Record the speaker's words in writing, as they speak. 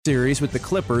Series with the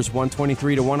Clippers,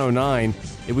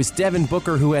 123-109. It was Devin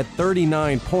Booker who had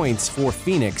 39 points for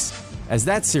Phoenix as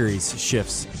that series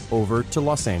shifts over to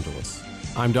Los Angeles.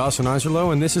 I'm Dawson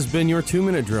Iserloh, and this has been your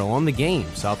 2-minute drill on The Game,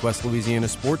 Southwest Louisiana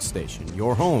sports station,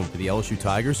 your home for the LSU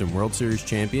Tigers and World Series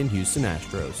champion Houston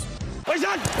Astros. The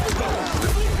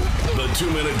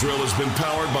 2-minute drill has been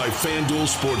powered by FanDuel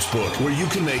Sportsbook, where you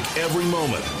can make every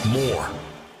moment more.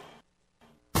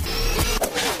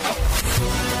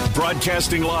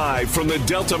 Broadcasting live from the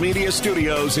Delta Media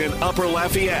Studios in Upper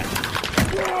Lafayette.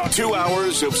 2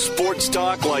 hours of sports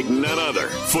talk like none other.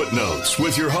 Footnotes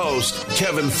with your host,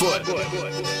 Kevin Foote.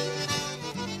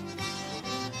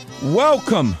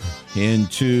 Welcome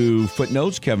into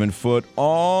Footnotes. Kevin Foote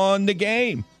on The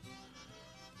Game.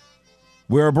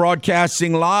 We're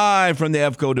broadcasting live from the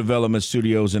EFCO Development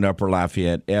Studios in Upper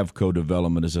Lafayette. EFCO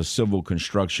Development is a civil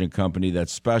construction company that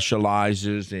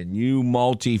specializes in new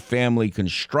multi-family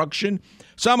construction.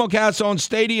 Simulcast on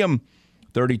Stadium,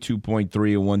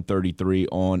 32.3 and 133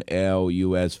 on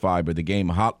LUS Fiber. The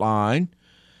Game hotline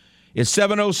is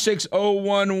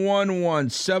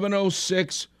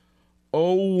 706-0111,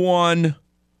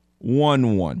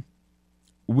 706-0111.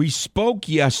 We spoke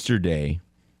yesterday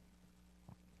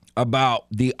about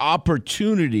the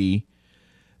opportunity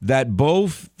that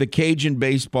both the Cajun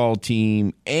baseball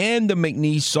team and the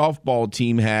McNeese softball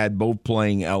team had, both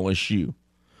playing LSU.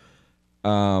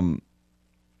 I'm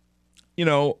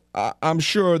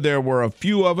sure there were a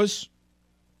few of us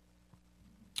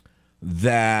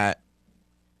that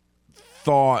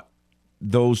thought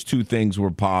those two things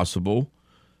were possible.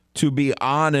 To be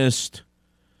honest,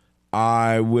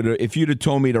 I would, if you'd have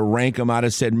told me to rank them, I'd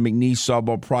have said McNeese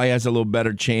softball probably has a little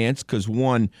better chance because,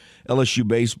 one, LSU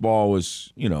baseball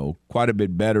was, quite a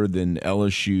bit better than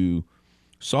LSU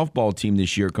softball team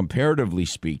this year, comparatively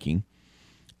speaking.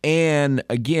 And,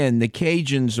 again, the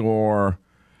Cajuns are,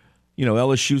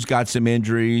 LSU's got some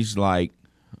injuries like,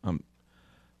 I'm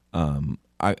going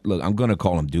to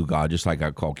call him Dugas just like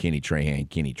I call Kenny Trahan,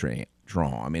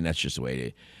 Trahan. I mean, that's just the way it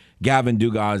is. Gavin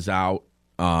Dugas out.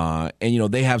 And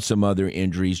they have some other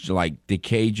injuries, like the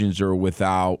Cajuns are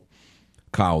without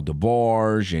Kyle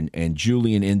DeBarge, and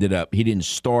Julian he didn't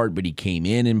start, but he came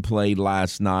in and played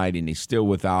last night, and he's still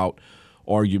without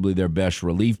arguably their best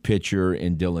relief pitcher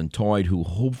in Dylan Toyd, who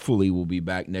hopefully will be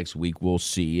back next week. We'll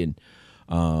see, and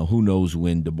who knows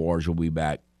when DeBarge will be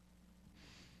back,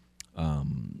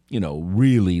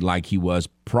 really like he was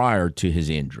prior to his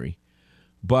injury.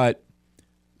 But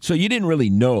so you didn't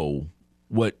really know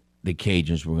what the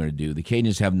Cajuns were going to do. The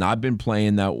Cajuns have not been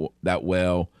playing that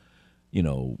well.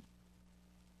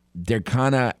 They're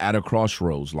kind of at a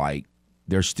crossroads. Like,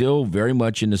 they're still very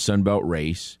much in the Sun Belt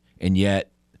race, and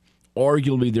yet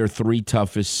arguably their three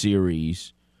toughest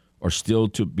series are still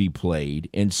to be played.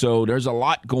 And so there's a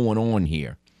lot going on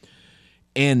here.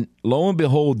 And lo and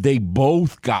behold, they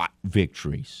both got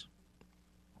victories.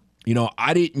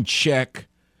 I didn't check.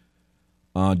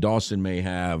 Dawson may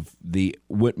have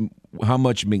how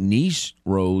much McNeese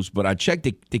rose, but I checked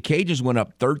the Cajuns went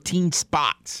up 13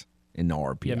 spots in the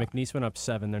RPI. Yeah, McNeese went up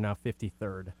 7. They're now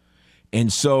 53rd.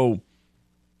 And so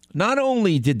not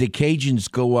only did the Cajuns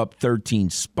go up 13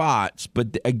 spots,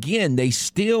 but again, they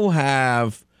still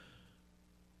have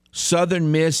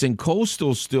Southern Miss and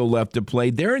Coastal still left to play.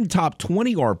 They're in top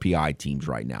 20 RPI teams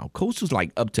right now. Coastal's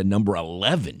like up to number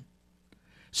 11.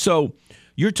 So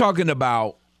you're talking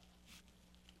about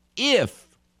if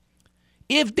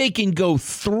they can go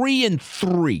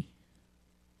 3-3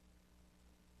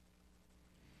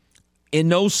 in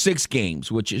those 6 games,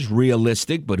 which is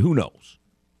realistic, but who knows?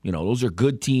 Those are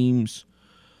good teams.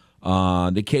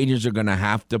 The Cajuns are going to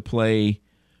have to play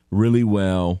really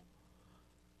well.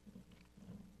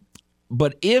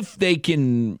 But if they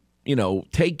can,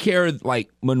 take care of like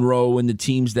Monroe and the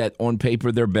teams that on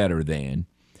paper they're better than,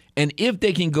 and if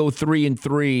they can go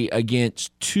 3-3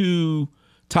 against 2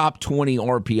 top 20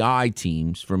 RPI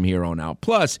teams from here on out.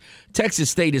 Plus, Texas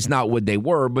State is not what they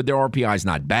were, but their RPI is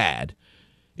not bad.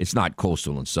 It's not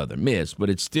Coastal and Southern Miss, but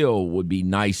it still would be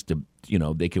nice to,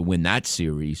 they could win that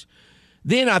series.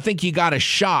 Then I think you got a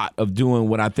shot of doing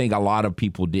what I think a lot of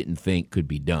people didn't think could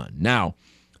be done. Now,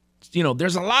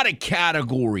 there's a lot of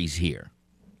categories here.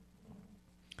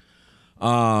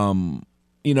 I'm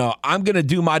going to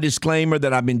do my disclaimer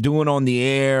that I've been doing on the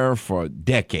air for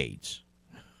decades.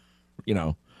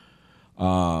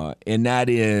 And that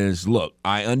is, look,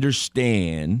 I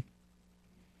understand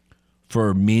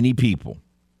for many people,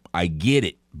 I get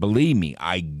it. Believe me,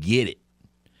 I get it.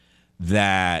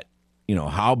 That,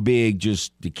 how big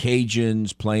just the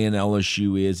Cajuns playing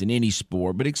LSU is in any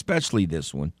sport, but especially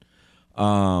this one,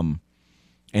 and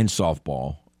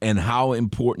softball. and how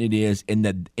important it is,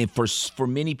 and for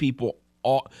many people,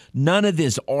 none of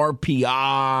this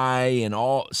RPI and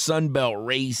all Sunbelt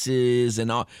races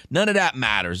and all, none of that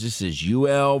matters. This is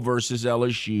UL versus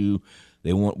LSU.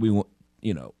 UL,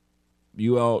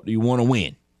 you want to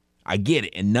win. I get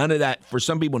it. And none of that, for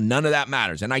some people, none of that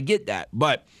matters. And I get that.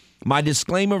 But my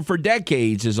disclaimer for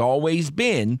decades has always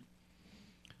been,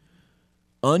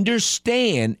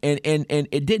 understand, and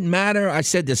it didn't matter. I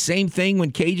said the same thing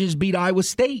when Cajuns beat Iowa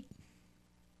State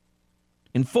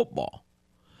in football.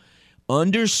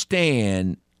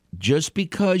 Understand, just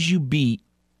because you beat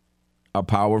a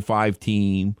Power 5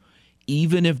 team,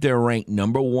 even if they're ranked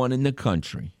number 1 in the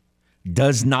country,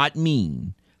 does not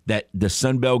mean that the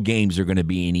Sun Belt games are going to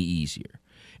be any easier.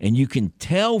 And you can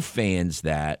tell fans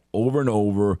that over and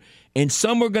over, and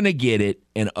some are going to get it,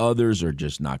 and others are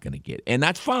just not going to get it. And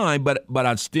that's fine, but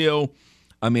I'm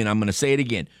going to say it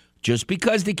again. Just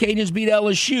because the Cajuns beat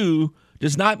LSU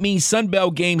does not mean Sun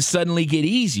Belt games suddenly get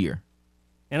easier.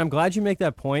 And I'm glad you make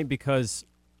that point, because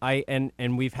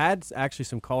and we've had actually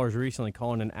some callers recently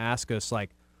calling and ask us,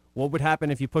 like, what would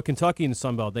happen if you put Kentucky in the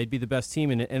Sun Belt? They'd be the best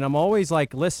team in it. And I'm always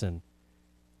like, listen,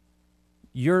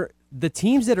 the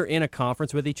teams that are in a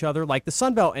conference with each other, like the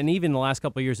Sun Belt, and even the last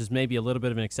couple of years is maybe a little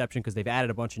bit of an exception because they've added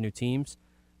a bunch of new teams.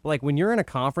 But like when you're in a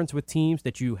conference with teams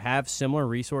that you have similar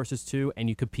resources to and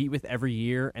you compete with every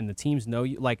year and the teams know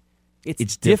you, like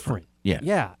it's different. Yeah.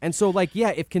 Yeah. And so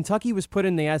if Kentucky was put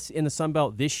in the Sun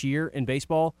Belt this year in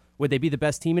baseball, would they be the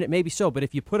best team in it? Maybe so. But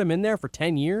if you put them in there for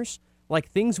 10 years, like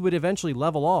things would eventually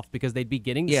level off because they'd be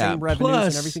getting the same revenues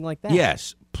and everything like that.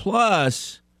 Yes.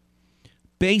 Plus,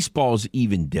 baseball's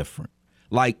even different.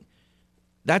 Like,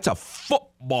 that's a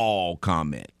football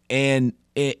comment. And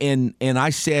I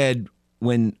said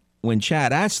when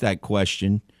Chad asked that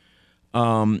question,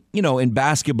 in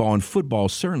basketball and football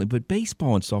certainly, but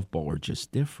baseball and softball are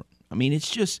just different. I mean,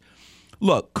 it's just,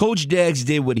 look, Coach Deggs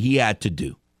did what he had to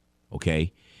do.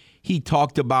 Okay, he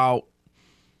talked about,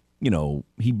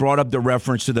 he brought up the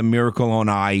reference to the Miracle on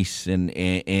Ice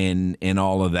and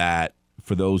all of that.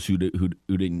 For those who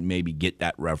didn't maybe get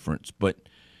that reference, but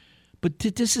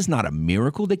this is not a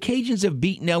miracle. The Cajuns have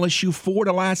beaten LSU 4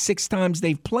 the last 6 times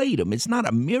they've played them. It's not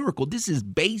a miracle. This is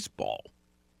baseball.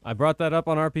 I brought that up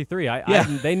on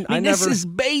RP3. This is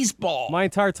baseball. My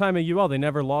entire time at UL, they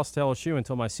never lost to LSU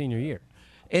until my senior year.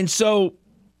 And so,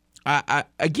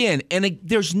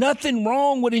 there's nothing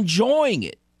wrong with enjoying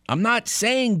it. I'm not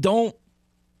saying don't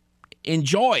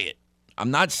enjoy it.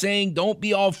 I'm not saying don't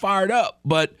be all fired up,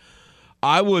 but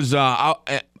I was, I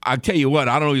tell you what,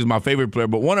 I don't know if he's my favorite player,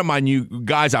 but one of my new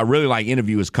guys I really like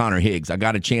interview is Connor Higgs. I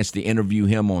got a chance to interview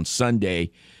him on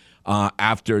Sunday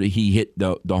after he hit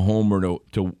the homer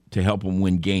to help him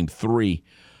win Game 3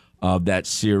 of that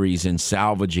series and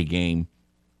salvage a game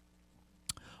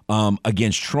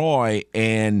against Troy.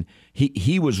 And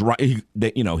he was right.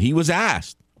 He was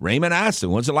asked. Raymond asked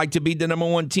him, what's it like to be the number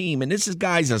 1 team? And this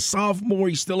guy's a sophomore.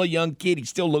 He's still a young kid. He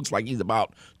still looks like he's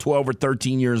about 12 or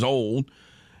 13 years old.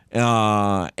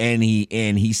 And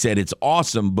he said it's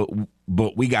awesome,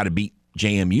 but we got to beat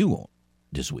JMU on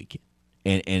this weekend.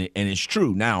 And it's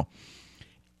true. Now,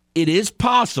 it is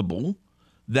possible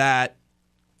that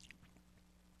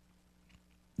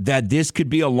this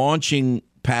could be a launching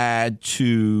pad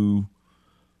to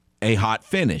a hot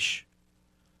finish.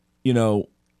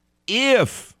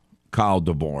 If Kyle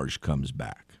DeBarge comes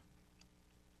back,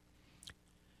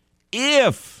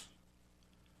 if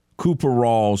Cooper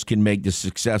Rawls can make the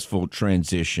successful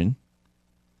transition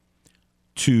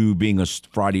to being a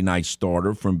Friday night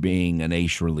starter from being an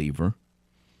ace reliever,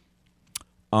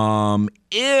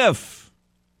 if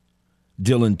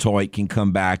Dylan Toit can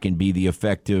come back and be the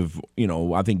effective,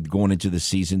 I think going into the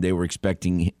season they were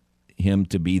expecting him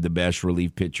to be the best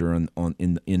relief pitcher in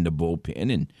the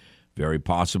bullpen, and very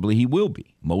possibly he will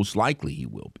be. Most likely he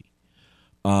will be.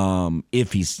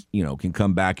 If he's, can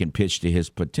come back and pitch to his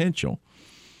potential.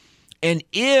 And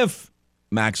if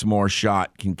Max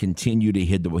Marchot can continue to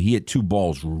hit he hit 2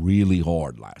 balls really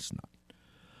hard last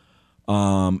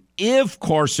night. If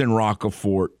Carson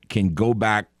Roccaforte can go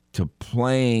back to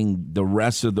playing the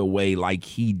rest of the way like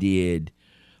he did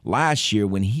last year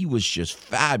when he was just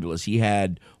fabulous. He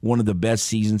had one of the best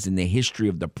seasons in the history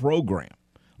of the program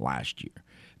last year.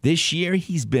 This year,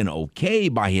 he's been okay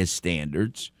by his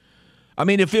standards. I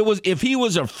mean, if he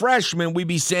was a freshman, we'd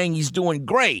be saying he's doing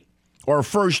great, or a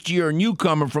first-year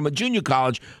newcomer from a junior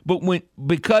college. But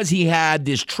because he had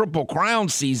this Triple Crown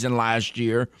season last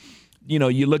year,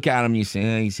 you look at him and you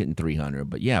say, he's hitting 300.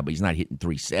 But he's not hitting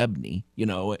 370.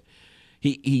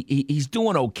 He's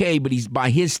doing okay, but by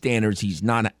his standards, he's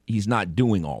not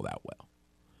doing all that well.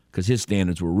 because his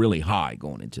standards were really high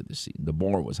going into the season. The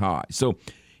bar was high. So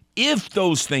if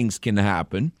those things can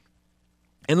happen,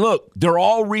 and look, they're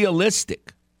all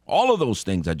realistic. All of those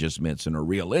things I just mentioned are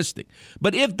realistic.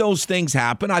 But if those things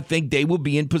happen, I think they will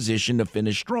be in position to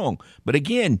finish strong. But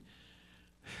again,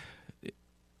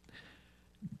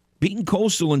 beating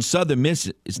Coastal and Southern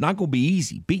Miss, it's not going to be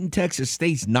easy. Beating Texas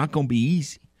State's not going to be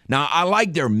easy. Now, I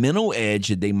like their mental edge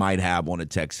that they might have on a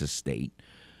Texas State.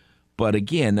 But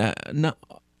again,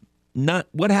 not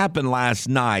what happened last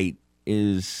night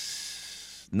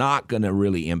is not going to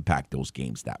really impact those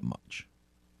games that much.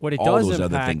 What it all does those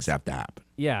impact, other things have to happen.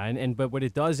 Yeah, but what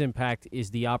it does impact is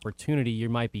the opportunity you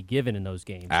might be given in those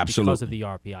games. Absolutely. Because of the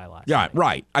RPI last Yeah, night.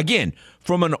 right. Again,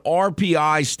 from an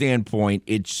RPI standpoint,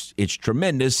 it's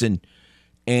tremendous, and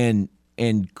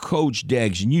Coach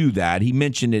Deggs knew that. He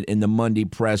mentioned it in the Monday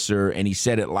presser, and he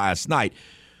said it last night,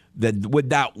 that what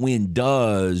that win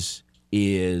does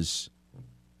is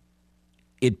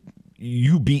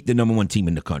you beat the number one team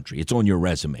in the country. It's on your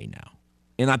resume now.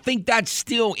 And I think that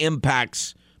still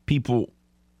impacts people,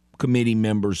 committee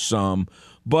members, some,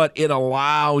 but it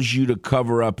allows you to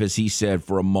cover up, as he said,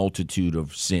 for a multitude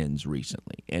of sins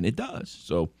recently. And it does.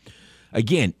 So,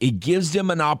 again, it gives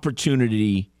them an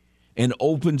opportunity and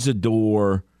opens a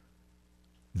door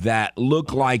that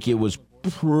looked like it was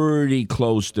pretty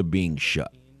close to being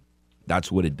shut.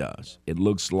 That's what it does. It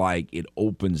looks like it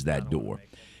opens that door.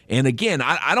 And again,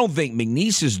 I don't think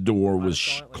McNeese's door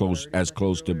was as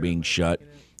close to being shut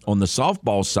on the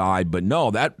softball side, but no,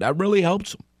 that really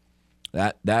helps them.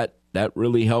 That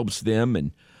really helps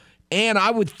them, and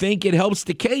I would think it helps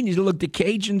the Cajuns. Look, the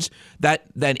Cajuns, that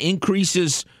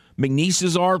increases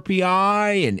McNeese's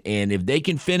RPI, and if they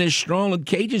can finish strong, the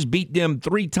Cajuns beat them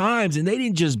 3 times, and they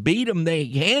didn't just beat them; they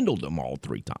handled them all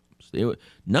 3 times.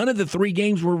 None of the 3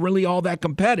 games were really all that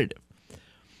competitive.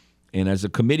 And as a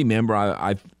committee member,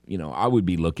 I would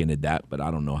be looking at that, but I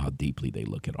don't know how deeply they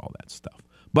look at all that stuff.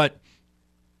 But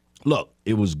look,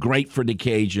 it was great for the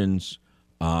Cajuns,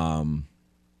 and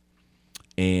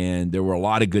there were a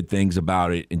lot of good things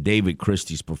about it. And David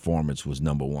Christie's performance was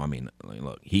number one. I mean,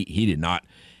 look, he did not.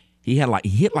 He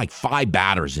hit like 5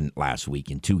 batters in last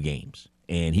week in 2 games,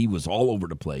 and he was all over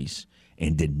the place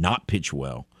and did not pitch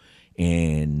well.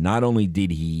 And not only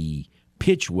did he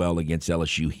pitch well against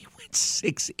LSU, he went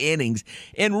 6 innings,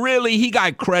 and really he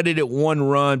got credited 1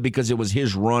 run because it was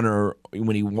his runner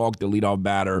when he walked the leadoff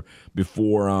batter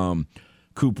before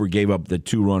Cooper gave up the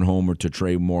 2-run homer to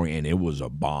Trey Morgan, and it was a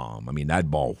bomb. I mean,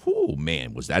 that ball,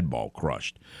 was that ball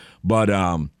crushed. But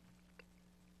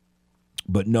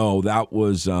no, that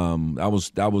was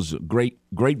a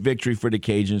great victory for the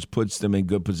Cajuns, puts them in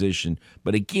good position.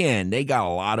 But again, they got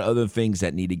a lot of other things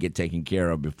that need to get taken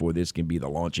care of before this can be the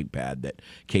launching pad that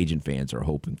Cajun fans are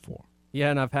hoping for.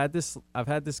 Yeah, and I've had this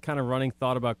kind of running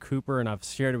thought about Cooper, and I've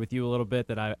shared it with you a little bit,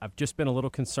 that I've just been a little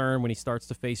concerned when he starts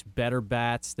to face better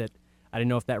bats, that I didn't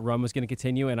know if that run was going to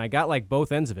continue, and I got like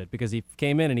both ends of it, because he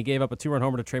came in and he gave up a 2-run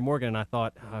homer to Trey Morgan, and I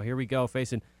thought, oh, here we go,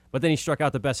 facing. But then he struck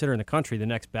out the best hitter in the country, the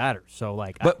next batter. So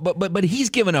like, but he's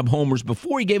given up homers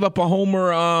before. He gave up a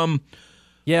homer. And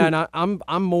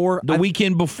I'm more the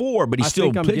weekend before, but he still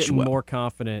pitched well. I think I'm getting more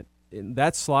confident in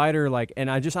that slider. Like, and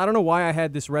I don't know why I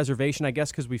had this reservation. I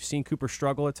guess because we've seen Cooper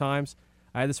struggle at times.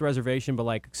 I had this reservation, but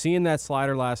like seeing that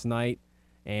slider last night,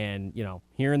 and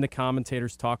hearing the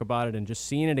commentators talk about it, and just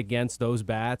seeing it against those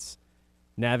bats,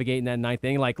 navigating that 9th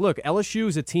inning. Like, look, LSU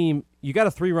is a team. You got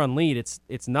a 3-run lead.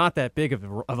 It's not that big of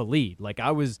a lead. Like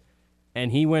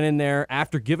and he went in there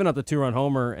after giving up the 2-run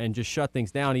homer and just shut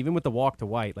things down, even with the walk to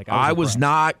White. Like I was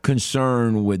not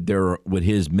concerned with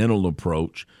his mental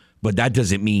approach, but that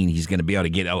doesn't mean he's going to be able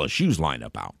to get LSU's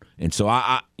lineup out. And so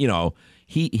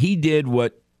he did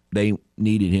what they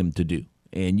needed him to do.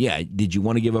 And yeah, did you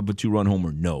want to give up a 2-run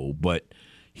homer? No, but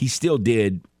he still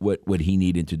did what he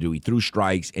needed to do. He threw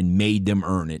strikes and made them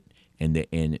earn it. And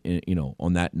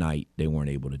on that night, they weren't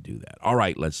able to do that. All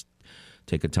right, let's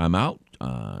take a timeout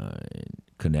and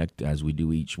connect as we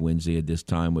do each Wednesday at this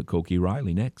time with Cokie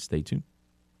Riley next. Stay tuned.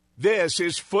 This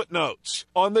is Footnotes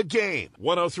on the Game.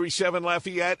 103.7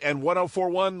 Lafayette and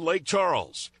 104.1 Lake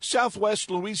Charles, Southwest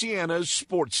Louisiana's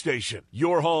sports station.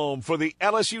 Your home for the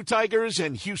LSU Tigers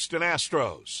and Houston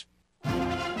Astros.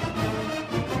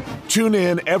 Tune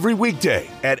in every weekday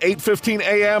at 8:15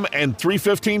 a.m. and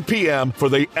 3:15 p.m. for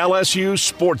the LSU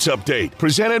Sports Update,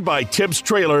 presented by Tibbs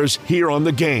Trailers here on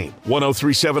the Game.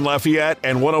 103.7 Lafayette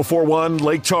and 104.1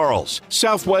 Lake Charles,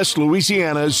 Southwest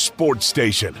Louisiana's sports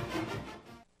station.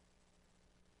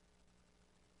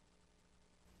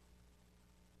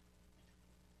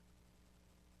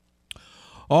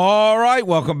 All right,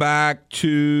 welcome back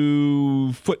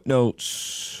to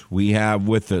Footnotes. We have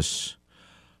with us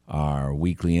our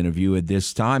weekly interview at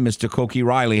this time, Mr. Cokie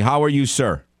Riley. How are you,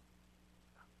 sir?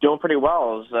 Doing pretty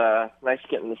well. It was nice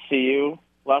getting to see you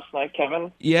last night,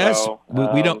 Kevin. Yes, so,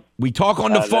 we talk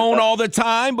on the phone all the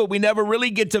time, but we never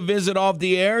really get to visit off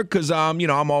the air because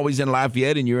I'm always in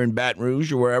Lafayette and you're in Baton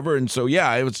Rouge or wherever, and so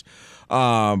it was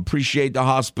appreciate the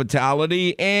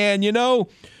hospitality. And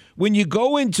when you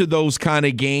go into those kind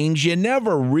of games, you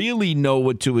never really know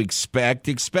what to expect,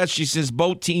 especially since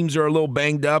both teams are a little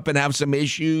banged up and have some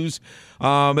issues.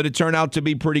 But it turned out to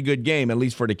be a pretty good game, at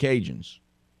least for the Cajuns.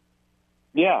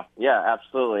 Yeah,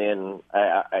 absolutely. And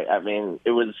I mean,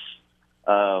 it was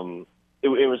a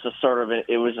sort of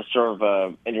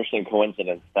interesting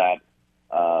coincidence that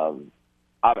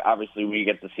obviously we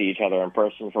get to see each other in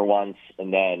person for once,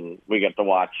 and then we get to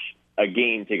watch a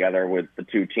game together with the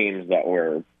two teams that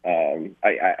we're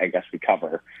I guess we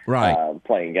cover, right,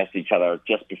 playing against each other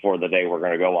just before the day we're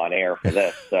going to go on air for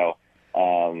this. So.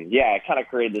 It kind of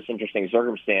created this interesting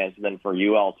circumstance, and then for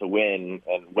UL to win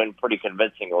pretty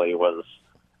convincingly was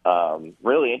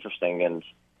really interesting. And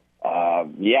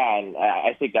and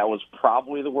I think that was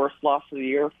probably the worst loss of the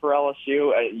year for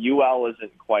LSU. UL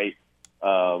isn't quite, they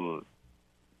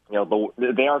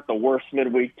aren't the worst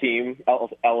midweek team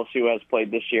LSU has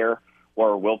played this year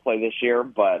or will play this year,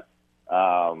 but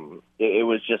it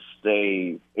was just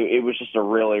a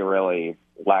really, really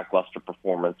lackluster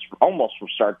performance, almost from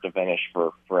start to finish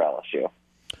for LSU.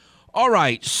 All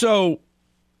right, so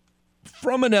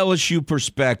from an LSU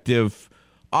perspective,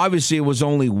 obviously it was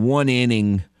only one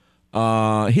inning.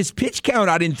 His pitch count,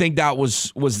 I didn't think that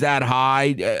was that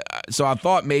high, so I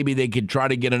thought maybe they could try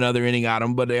to get another inning out of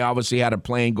him, but they obviously had a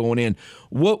plan going in.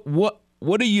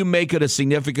 What do you make of the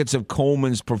significance of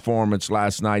Coleman's performance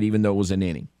last night, even though it was an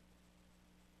inning?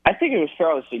 I think it was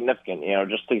fairly significant,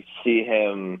 just to see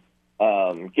him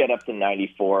get up to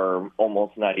 94,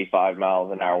 almost 95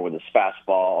 miles an hour with his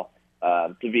fastball,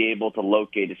 to be able to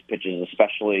locate his pitches,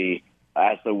 especially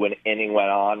as the inning went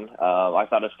on. I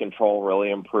thought his control really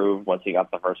improved once he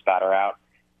got the first batter out.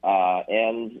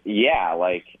 He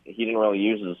didn't really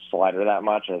use his slider that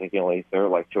much. I think he only threw it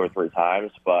like 2 or 3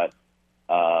 times, but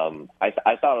I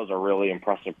thought it was a really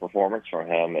impressive performance from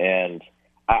him. And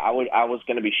I was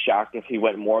going to be shocked if he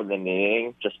went more than an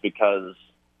inning, just because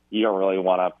you don't really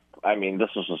want to. I mean, this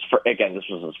was his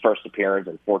first appearance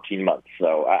in 14 months,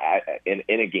 so in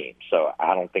a game. So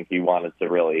I don't think he wanted to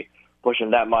really push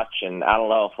him that much, and I don't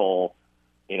know if he'll,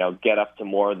 get up to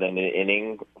more than an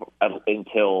inning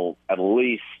until at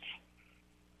least,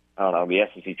 I don't know, the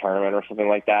SEC tournament or something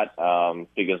like that.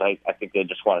 Because I think they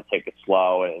just want to take it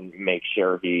slow and make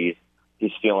sure he's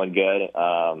feeling good.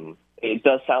 It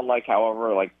does sound like,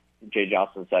 however, like Jay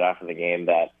Johnson said after the game,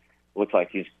 that it looks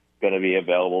like he's going to be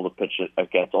available to pitch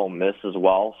against Ole Miss as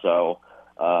well. So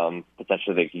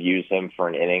potentially they could use him for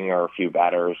an inning or a few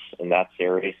batters in that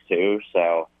series too.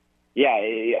 So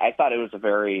I thought it was a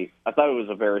very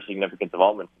significant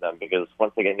development for them, because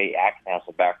once they get Nate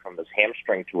Ackenhassel back from his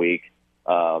hamstring tweak,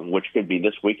 which could be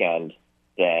this weekend,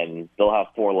 then they'll have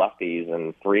 4 lefties,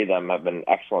 and 3 of them have been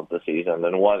excellent this season.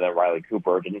 And one of them, Riley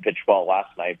Cooper, didn't pitch well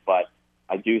last night, but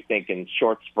I do think in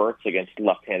short spurts against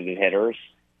left-handed hitters,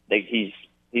 he's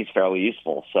fairly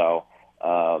useful. So,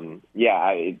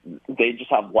 they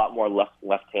just have a lot more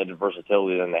left-handed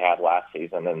versatility than they had last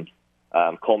season, and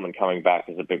Coleman coming back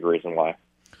is a big reason why.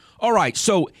 All right,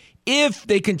 so if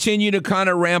they continue to kind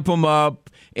of ramp him up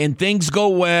and things go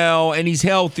well and he's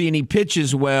healthy and he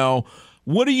pitches well,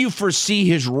 what do you foresee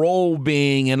his role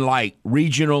being in, like,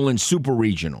 regional and super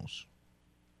regionals?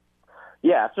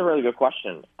 Yeah, that's a really good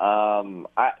question.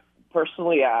 I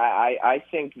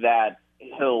think that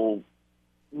I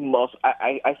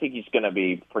think he's going to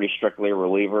be pretty strictly a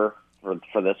reliever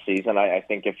for this season. I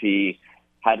think if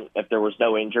there was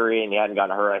no injury and he hadn't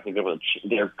gotten hurt, I think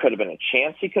there could have been a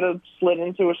chance he could have slid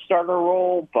into a starter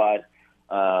role. But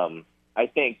I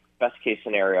think best case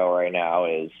scenario right now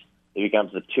is he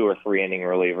becomes a 2 or 3 inning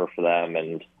reliever for them,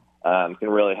 and can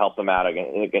really help them out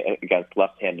against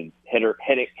left-handed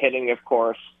hitting, of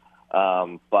course,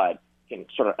 but can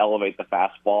sort of elevate the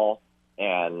fastball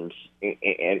and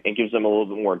gives them a little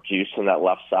bit more juice on that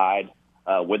left side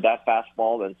with that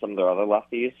fastball than some of their other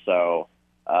lefties. So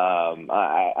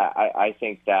I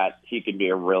think that he could be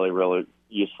a really, really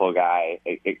useful guy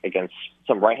against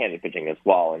some right-handed pitching as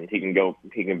well, and he can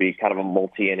be kind of a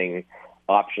multi-inning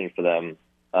option for them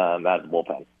out of the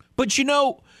bullpen. But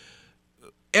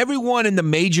everyone in the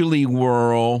major league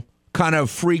world kind of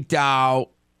freaked out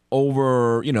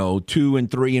over 2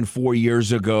 and 3 and 4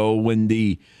 years ago when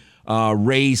the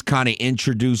Ray's kind of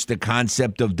introduced the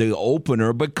concept of the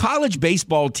opener, but college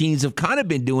baseball teams have kind of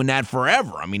been doing that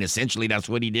forever. I mean, essentially, that's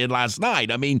what he did last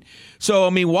night. I mean,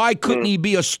 why couldn't he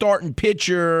be a starting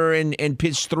pitcher and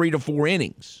pitch 3 to 4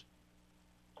 innings?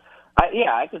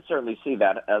 I could certainly see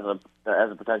that as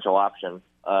a potential option.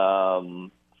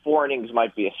 4 innings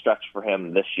might be a stretch for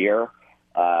him this year.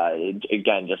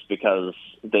 Again, just because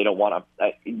they don't want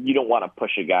to, you don't want to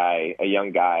push a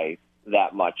young guy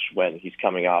that much when he's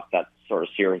coming off that sort of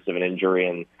serious of an injury,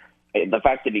 and the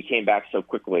fact that he came back so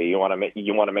quickly, you want to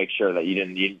make sure that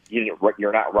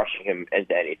you're not rushing him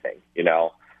into anything.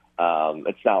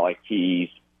 It's not like he's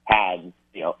had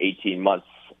 18 months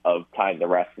of time to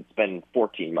rest. It's been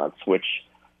 14 months, which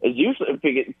is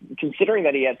usually, considering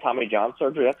that he had Tommy John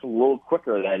surgery, that's a little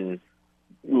quicker than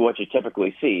what you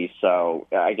typically see. So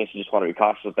I guess you just want to be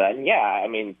cautious with that. And I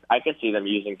mean, I could see them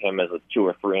using him as a 2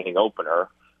 or 3 inning opener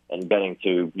and getting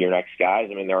to your next guys.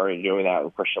 I mean, they're already doing that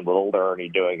with Christian Little. They're already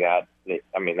doing that. They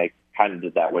kind of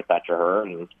did that with Thatcher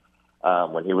Hurd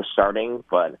when he was starting.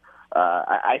 But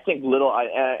I think Little,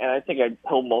 and I think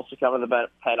he'll mostly come in the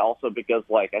pen also because,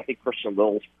 I think Christian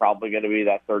Little's probably going to be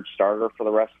that third starter for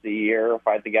the rest of the year, if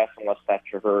I had to guess, unless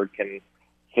Thatcher Hurd can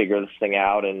figure this thing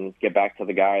out and get back to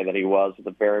the guy that he was at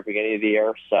the very beginning of the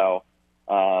year. So,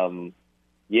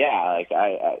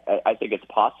 I think it's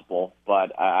possible,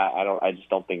 but I just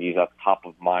don't think he's up top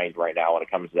of mind right now when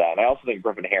it comes to that. And I also think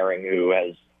Griffin Herring, who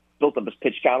has built up his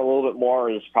pitch count a little bit more,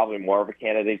 is probably more of a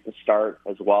candidate to start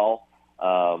as well.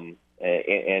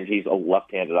 And he's a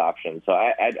left-handed option. So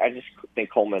I just think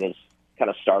Coleman has kind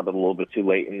of started a little bit too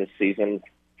late in this season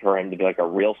for him to be a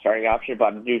real starting option,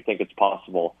 but I do think it's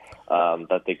possible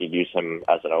that they could use him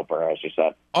as an opener, as you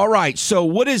said. All right, so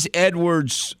what is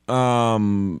Edwards'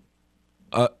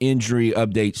 injury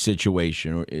update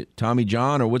situation? Tommy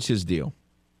John, or what's his deal?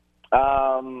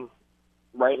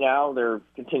 Right now, there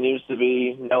continues to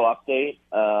be no update,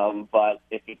 but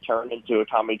if it turned into a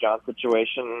Tommy John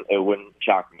situation, it wouldn't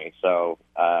shock me. So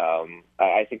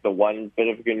I think the one bit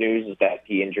of good news is that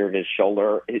he injured his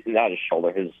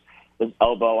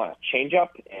elbow on a changeup,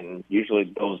 and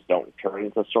usually those don't turn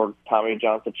into sort of Tommy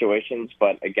John situations.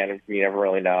 But again, you never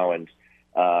really know, and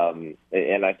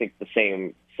I think the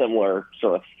similar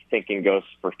sort of thinking goes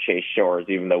for Chase Shores,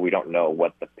 even though we don't know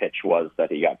what the pitch was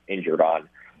that he got injured on.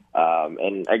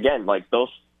 And again, those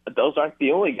aren't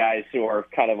the only guys who are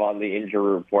kind of on the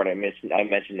injury report. I mentioned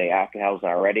Nate Ackenhausen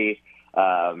already.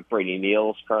 Brady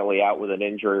Neal's currently out with an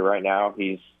injury right now.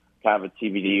 He's kind of a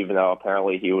TBD, even though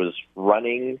apparently he was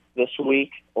running this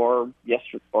week or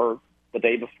the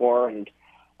day before, and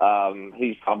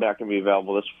he's probably not going to be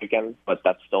available this weekend. But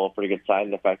that's still a pretty good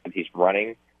sign, the fact that he's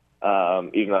running.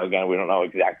 Even though, again, we don't know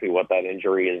exactly what that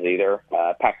injury is either.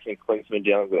 Paxton Clink's been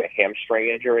dealing with a hamstring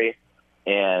injury,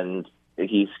 and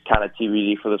he's kind of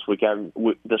TBD for this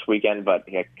weekend. But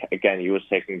again, he was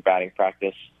taking batting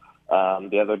practice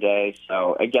the other day.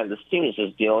 So again, this team is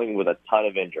just dealing with a ton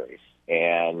of injuries,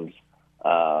 and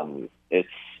it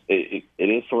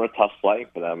is sort of tough sledding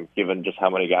for them, given just how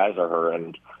many guys are hurt,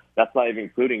 and that's not even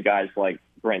including guys like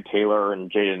Grant Taylor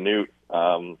and Jaden Newt,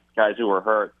 guys who were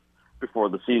hurt before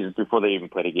they even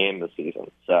played a game this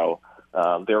season. So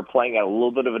they were playing at a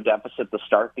little bit of a deficit to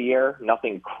start the year.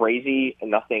 Nothing crazy and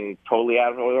nothing totally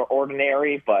out of the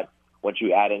ordinary, but once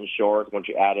you add in Shores, once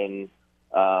you add in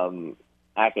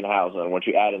Ackenhausen, once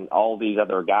you add in all these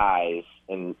other guys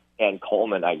and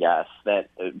Coleman, I guess, that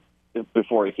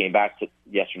before he came back to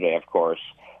yesterday, of course,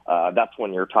 that's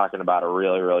when you're talking about a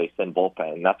really, really thin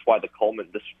bullpen. And that's why this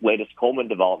latest Coleman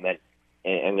development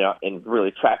and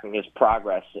really tracking his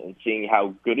progress and seeing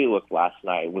how good he looked last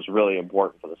night was really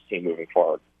important for this team moving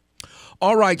forward.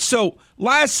 All right, so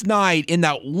last night in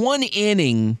that one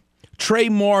inning, Trey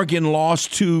Morgan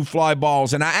lost 2 fly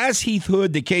balls, and I asked Heath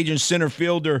Hood, the Cajun center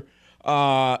fielder,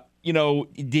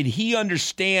 did he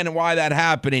understand why that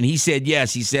happened? And he said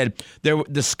yes. He said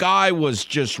the sky was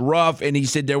just rough, and he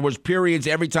said there was periods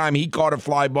every time he caught a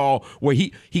fly ball where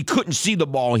he couldn't see the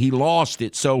ball. He lost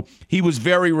it. So he was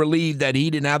very relieved that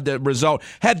he didn't have the result.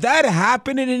 Had that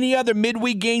happened in any other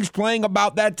midweek games playing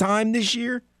about that time this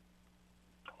year?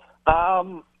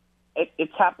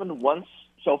 It's happened once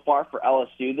so far for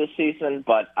LSU this season,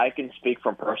 but I can speak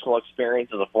from personal experience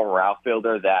as a former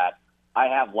outfielder that I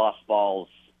have lost balls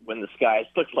when the skies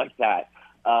look like that.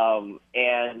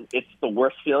 And it's the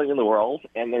worst feeling in the world,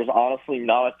 and there's honestly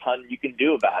not a ton you can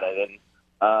do about it.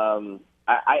 And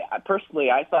I personally,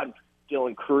 I thought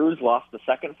Dylan Cruz lost the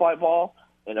second fly ball,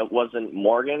 and it wasn't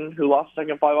Morgan who lost the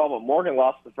second fly ball, but Morgan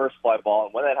lost the first fly ball.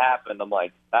 And when that happened, I'm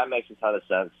like, that makes a ton of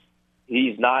sense.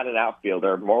 He's not an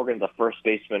outfielder. Morgan's a first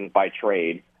baseman by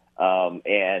trade.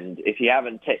 And if you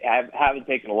haven't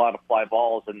taken a lot of fly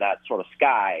balls in that sort of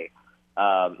sky,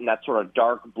 in that sort of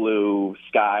dark blue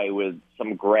sky with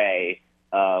some gray,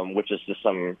 which is just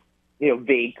some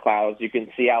vague clouds you can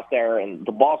see out there, and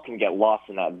the ball can get lost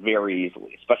in that very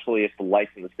easily, especially if the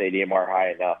lights in the stadium are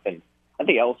high enough. And I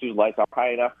think LSU's lights are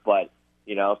high enough, but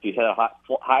if you hit a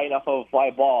high enough of a fly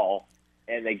ball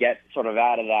and they get sort of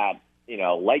out of that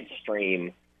light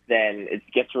stream, then it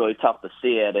gets really tough to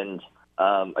see it. And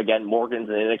again, Morgan's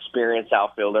an inexperienced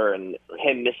outfielder, and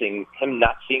him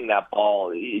not seeing that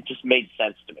ball, it just made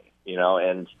sense to me,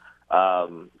 and it's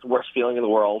the worst feeling in the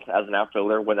world as an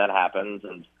outfielder when that happens.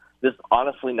 And there's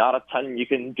honestly not a ton you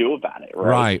can do about it,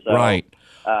 right? Right.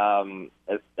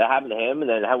 That happened to him, and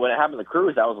then when it happened to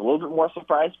Cruz, I was a little bit more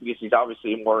surprised because he's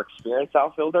obviously a more experienced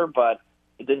outfielder, but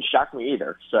it didn't shock me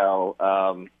either. So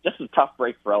just a tough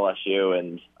break for LSU,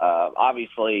 and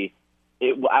obviously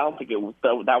I don't think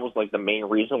that was like the main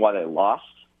reason why they lost.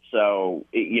 So,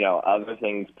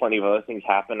 plenty of other things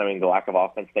happened. I mean, the lack of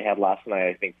offense they had last night,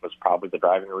 I think, was probably the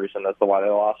driving reason as to why they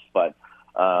lost. But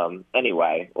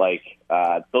anyway,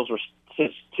 those were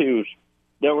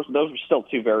still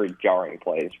two very jarring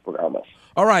plays, regardless.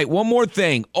 All right, one more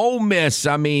thing. Ole Miss,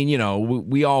 I mean,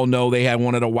 we all know they had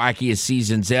one of the wackiest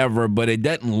seasons ever, but it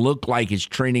doesn't look like it's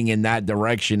trending in that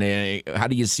direction. How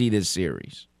do you see this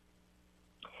series?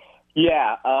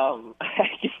 Yeah, I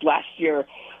guess last year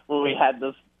when we had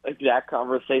this exact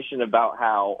conversation about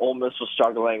how Ole Miss was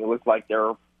struggling, it looked like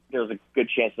there was a good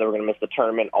chance they were going to miss the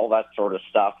tournament, all that sort of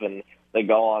stuff, and they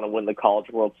go on and win the College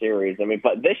World Series. I mean,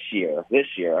 but this year,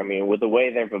 I mean, with the way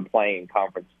they've been playing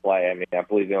conference play, I mean, I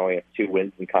believe they only have 2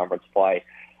 wins in conference play.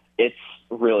 It's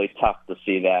really tough to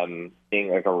see them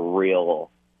being like a real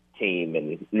team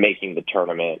and making the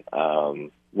tournament,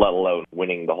 let alone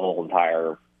winning the whole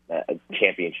entire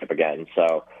championship again.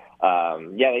 So,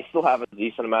 they still have a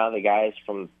decent amount of the guys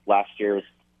from last year's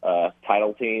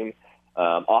title team.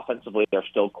 Offensively, they're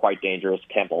still quite dangerous.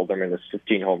 Kemp Olderman has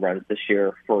 15 home runs this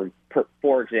year, for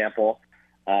example.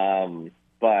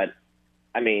 But,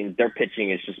 I mean, their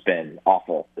pitching has just been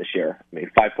awful this year. I mean,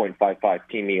 5.55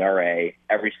 team ERA.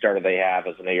 Every starter they have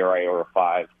is an ERA over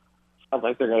 5. Sounds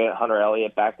like they're going to get Hunter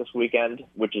Elliott back this weekend,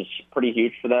 which is pretty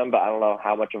huge for them, but I don't know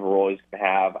how much of a role he's going to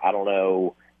have. I don't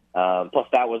know. Plus,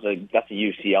 that's a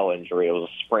UCL injury. It was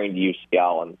a sprained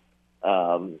UCL, and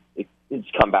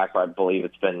it's come back. I believe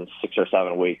it's been 6 or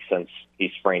 7 weeks since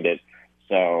he sprained it.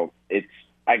 So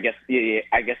I guess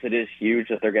it is huge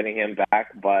that they're getting him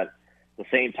back, but at the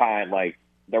same time, like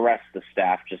the rest of the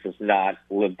staff just has not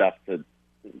lived up to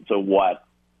what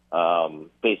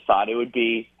they thought it would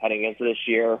be heading into this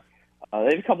year.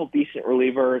 They have a couple decent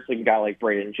relievers, like a guy like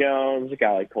Braden Jones, a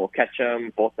guy like Cole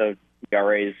Ketchum, both of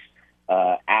ERAs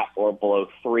at or below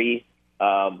 3.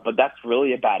 But that's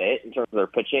really about it in terms of their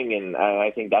pitching, and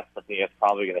I think that's the thing that's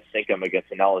probably going to sink them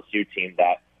against an LSU team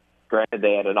that, granted,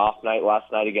 they had an off night last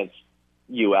night against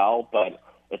UL, but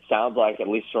it sounds like, at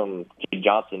least from Keith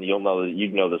Johnson,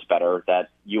 you'd know this better, that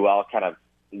UL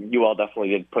definitely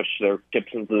did push their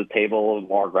chips into the table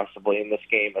more aggressively in this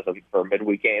game for a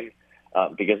midweek game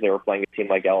because they were playing a team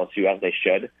like LSU as they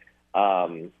should.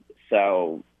 And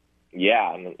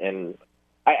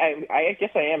I guess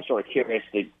I am sort of curious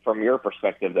from your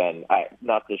perspective then,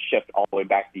 not to shift all the way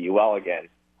back to UL again.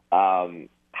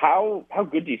 How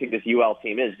good do you think this UL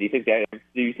team is? Do you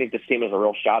think this team has a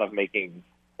real shot of making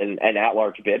an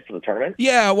at-large bid for the tournament?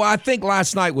 Yeah, well, I think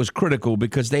last night was critical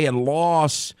because they had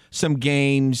lost some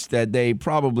games that they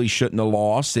probably shouldn't have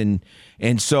lost, and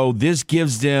so this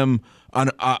gives them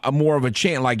a more of a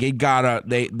chance. Like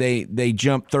they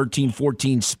jumped 13,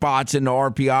 14 spots in the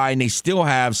RPI, and they still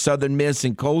have Southern Miss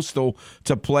and Coastal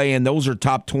to play, and those are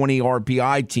top 20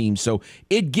 RPI teams. So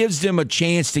it gives them a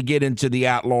chance to get into the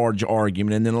at-large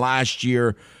argument. And then last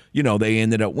year, they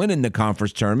ended up winning the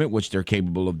conference tournament, which they're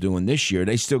capable of doing this year.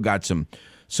 They still got some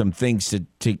things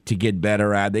to get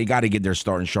better at. They got to get their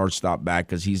starting shortstop back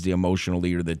because he's the emotional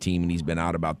leader of the team, and he's been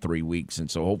out about 3 weeks.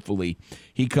 And so hopefully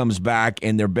he comes back,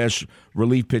 and their best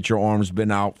relief pitcher arm's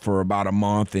been out for about a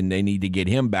month, and they need to get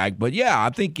him back. But, yeah, I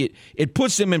think it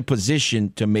puts them in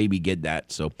position to maybe get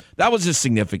that. So that was the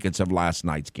significance of last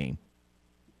night's game.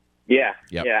 Yeah,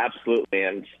 absolutely.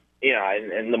 And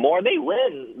and the more they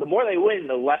win,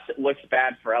 the less it looks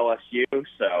bad for LSU.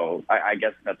 So I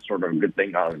guess that's sort of a good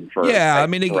thing for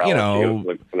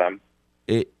LSU, for them.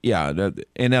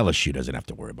 And LSU doesn't have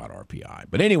to worry about RPI.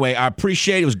 But anyway, I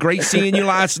appreciate it. It was great seeing you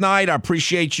last night. I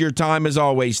appreciate your time as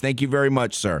always. Thank you very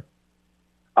much, sir.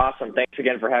 Awesome. Thanks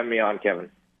again for having me on, Kevin.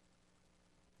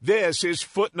 This is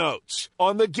Footnotes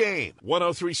on the Game.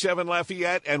 103.7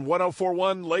 Lafayette and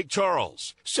 104.1 Lake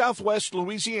Charles, Southwest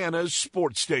Louisiana's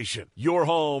sports station. Your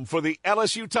home for the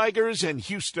LSU Tigers and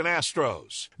Houston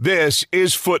Astros. This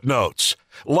is Footnotes,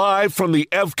 live from the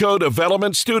EVCO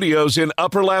Development Studios in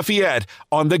Upper Lafayette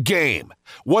on the Game.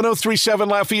 103.7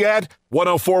 Lafayette,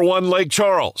 104.1 Lake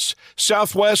Charles,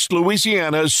 Southwest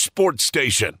Louisiana's sports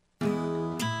station.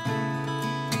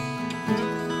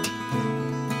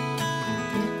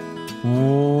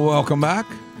 Welcome back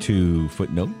to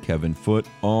Footnote. Kevin Foote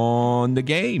on the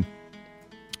Game.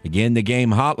 Again, the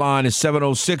Game hotline is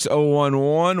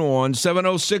 706-0111,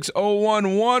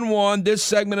 706-0111. This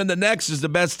segment and the next is the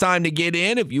best time to get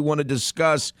in if you want to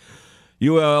discuss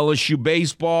LSU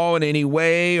baseball in any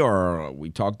way, or we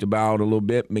talked about a little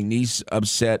bit McNeese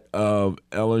upset of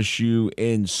LSU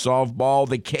in softball,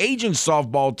 the Cajun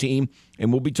softball team,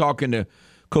 and we'll be talking to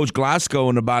Coach Glasgow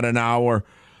in about an hour.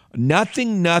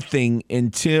 Nothing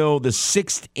until the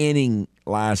sixth inning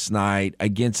last night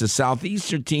against a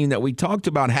Southeastern team that we talked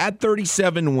about, had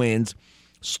 37 wins,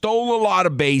 stole a lot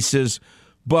of bases,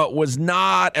 but was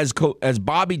not, as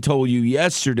Bobby told you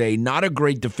yesterday, not a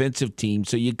great defensive team.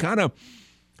 So you kind of,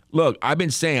 look, I've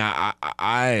been saying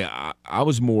I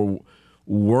was more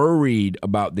worried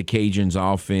about the Cajuns'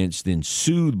 offense than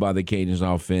soothed by the Cajuns'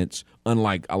 offense.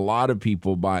 Unlike a lot of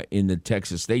people in the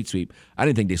Texas State sweep, I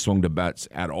didn't think they swung the bats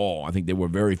at all. I think they were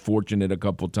very fortunate a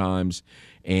couple times,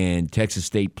 and Texas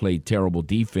State played terrible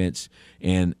defense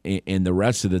and the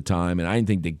rest of the time. And I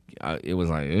didn't think it was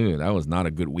like, that was not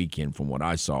a good weekend from what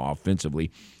I saw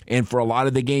offensively. And for a lot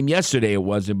of the game yesterday, it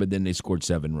wasn't, but then they scored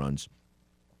 7 runs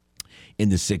in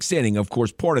the sixth inning. Of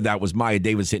course, part of that was Maya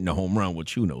Davis hitting a home run,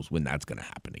 which who knows when that's going to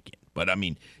happen again. But, I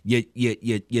mean,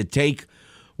 you take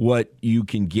what you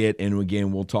can get, and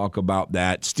again, we'll talk about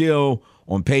that. Still,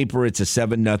 on paper, it's a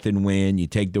 7-0 win. You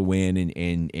take the win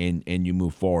and you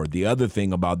move forward. The other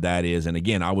thing about that is, and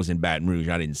again, I was in Baton Rouge.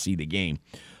 I didn't see the game.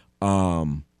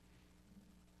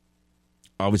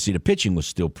 Obviously, the pitching was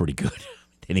still pretty good.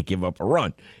 They didn't give up a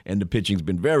run, and the pitching's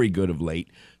been very good of late.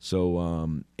 So,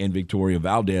 and Victoria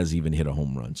Valdez even hit a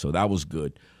home run, so that was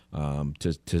good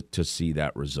to see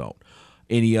that result.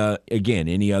 Any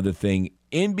other thing?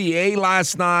 NBA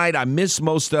last night, I missed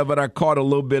most of it. I caught a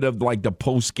little bit of like the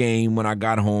post game when I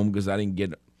got home because I didn't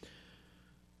get,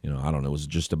 I don't know. It was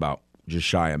just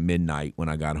shy of midnight when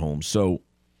I got home. So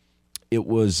it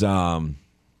was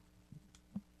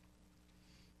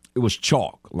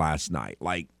chalk last night.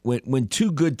 Like when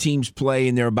two good teams play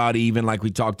and they're about even, like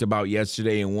we talked about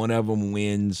yesterday, and one of them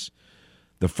wins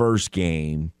the first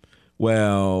game,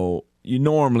 well,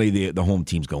 normally the home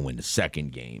team's going to win the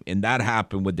second game. And that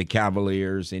happened with the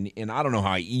Cavaliers. And I don't know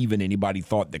how even anybody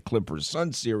thought the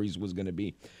Clippers-Suns series was going to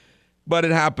be. But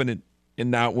it happened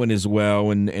in that one as well.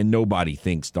 And nobody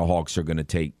thinks the Hawks are going to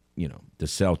take, the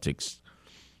Celtics.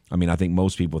 I mean, I think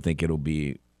most people think it'll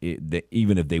be,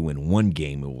 even if they win one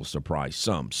game, it will surprise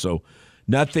some. So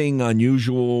nothing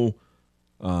unusual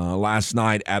last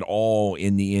night at all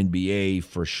in the NBA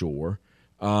for sure.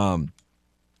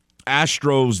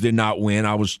 Astros did not win.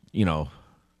 I was,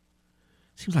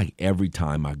 seems like every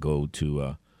time I go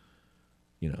to,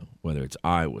 whether it's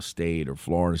Iowa State or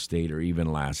Florida State or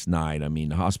even last night, I mean,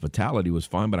 the hospitality was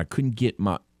fine, but I couldn't get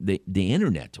the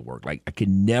internet to work. Like, I could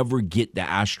never get the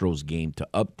Astros game to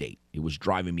update. It was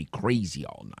driving me crazy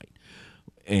all night.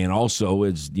 And also,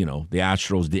 the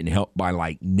Astros didn't help by,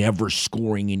 like, never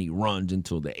scoring any runs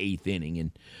until the 8th inning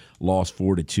and lost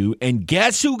 4-2. And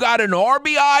guess who got an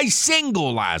RBI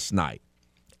single last night?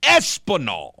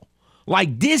 Espinal.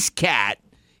 Like, this cat,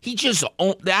 the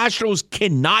Astros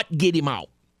cannot get him out.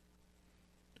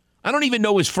 I don't even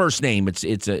know his first name.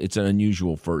 It's an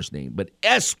unusual first name. But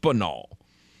Espinal.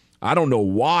 I don't know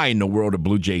why in the world the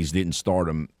Blue Jays didn't start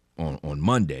him on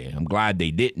Monday. I'm glad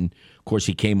they didn't. Of course,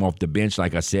 he came off the bench,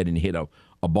 like I said, and hit a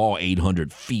ball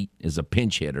 800 feet as a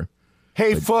pinch hitter.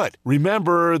 Hey, Foot,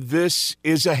 remember, this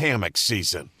is a hammock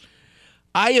season.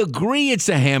 I agree it's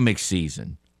a hammock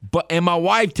season. And my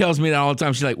wife tells me that all the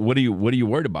time. She's like, what are you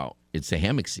worried about? It's a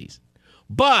hammock season.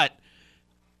 But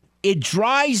it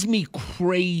drives me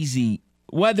crazy,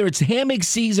 whether it's hammock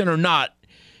season or not,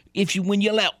 when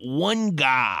you let one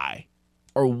guy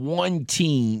or one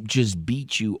team just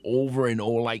beat you over and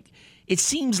over. Like, it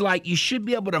seems like you should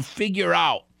be able to figure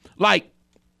out, like,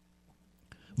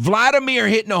 Vladimir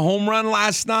hitting a home run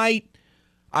last night.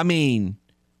 I mean,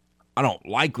 I don't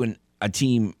like when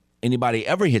anybody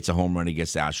ever hits a home run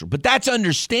against the Astros, but that's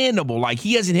understandable. Like,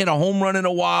 he hasn't hit a home run in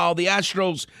a while. The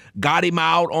Astros got him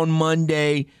out on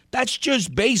Monday. That's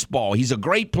just baseball. He's a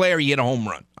great player. He hit a home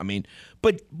run. I mean,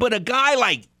 but a guy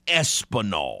like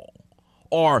Espinal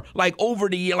Or like over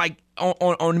the year, like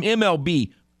on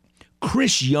MLB,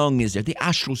 Chris Young is there. The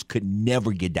Astros could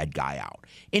never get that guy out.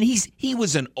 And he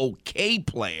was an okay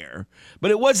player,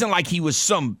 but it wasn't like he was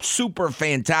some super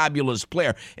fantabulous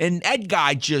player. And that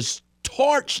guy just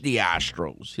torched the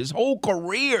Astros. His whole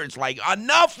career, it's like,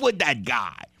 enough with that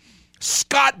guy.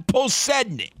 Scott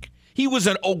Posednik. He was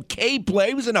an okay player.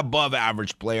 He was an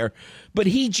above-average player, but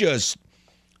he just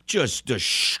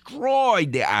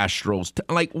destroyed the Astros.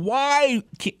 Like, why?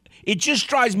 It just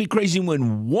drives me crazy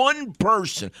when one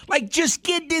person, like, just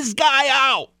get this guy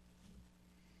out.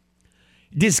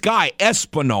 This guy,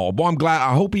 Espinal. Boy, I'm glad.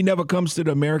 I hope he never comes to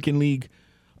the American League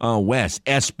West.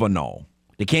 Espinal.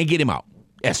 They can't get him out.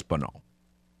 Espinal.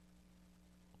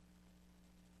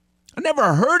 I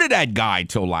never heard of that guy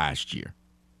till last year.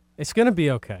 It's going to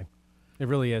be okay. It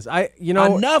really is.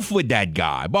 Enough with that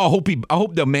guy. But I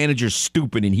hope the manager's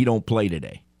stupid and he don't play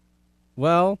today.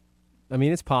 Well, I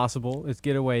mean, it's possible. It's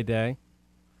getaway day.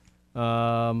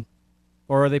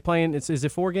 Or are they playing? Is it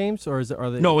 4 games or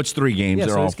are they? No, it's 3 games. Yeah,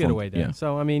 They're so all it's getaway day. Yeah.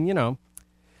 So I mean,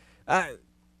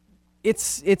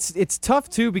 it's tough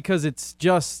too because it's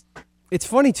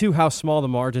funny too how small the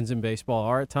margins in baseball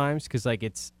are at times because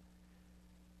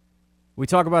we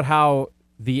talk about how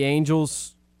the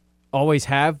Angels always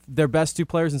have their best 2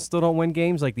 players and still don't win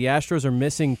games. Like the Astros are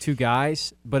missing 2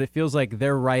 guys, but it feels like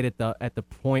they're right at the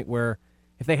point where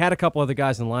if they had a couple other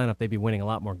guys in the lineup, they'd be winning a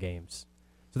lot more games.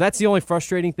 So that's the only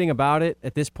frustrating thing about it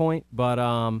at this point. But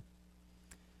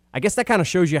I guess that kind of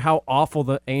shows you how awful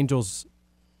the Angels'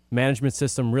 management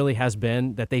system really has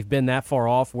been, that they've been that far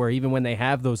off where even when they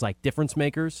have those like difference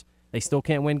makers, they still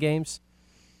can't win games.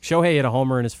 Shohei hit a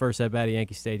homer in his first at-bat at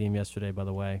Yankee Stadium yesterday, by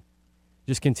the way.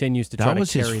 Just continues to try to carry That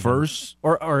was his first?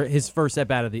 Or his first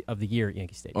at-bat of the year at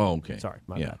Yankee Stadium. Oh, okay. Sorry,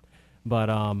 my bad. But,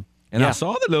 I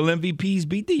saw the little MVPs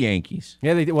beat the Yankees.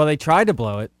 Yeah, they tried to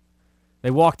blow it.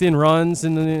 They walked in runs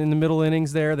in the middle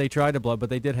innings there. They tried to blow it, but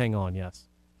they did hang on, yes.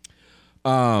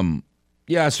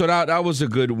 Yeah, so that was a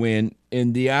good win.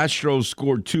 And the Astros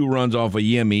scored 2 runs off of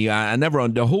Yemi.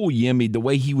 The whole Yemi, the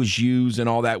way he was used and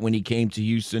all that when he came to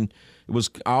Houston,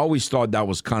 I always thought that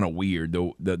was kind of weird,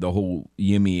 the whole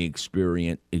Yemi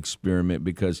experiment,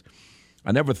 because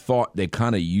I never thought they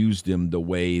kind of used him the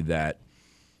way that,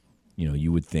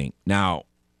 you would think. Now,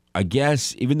 I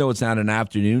guess even though it's not an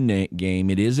afternoon game,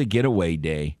 it is a getaway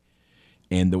day.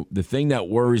 And the thing that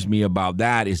worries me about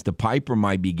that is the Piper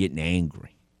might be getting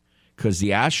angry because the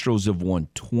Astros have won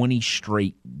 20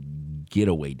 straight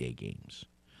getaway day games.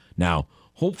 Now,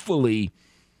 hopefully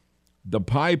the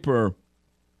Piper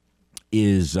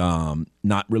is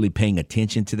not really paying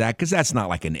attention to that because that's not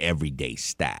like an everyday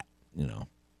stat,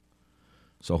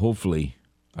 So hopefully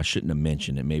I shouldn't have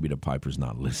mentioned it. Maybe the Piper's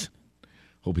not listening.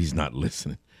 Hope he's not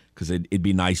listening. Because it'd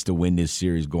be nice to win this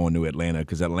series going to Atlanta.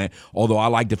 Because although I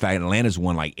like the fact Atlanta's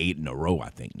won like 8 in a row, I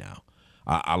think now.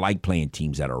 I like playing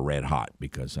teams that are red hot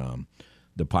because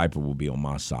the Piper will be on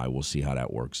my side. We'll see how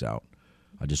that works out.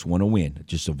 I just want to win.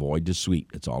 Just avoid the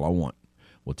sweep. That's all I want.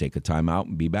 We'll take a timeout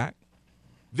and be back.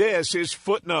 This is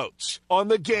Footnotes on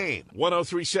the Game.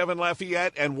 103.7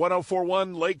 Lafayette and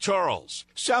 104.1 Lake Charles,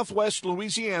 Southwest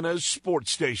Louisiana's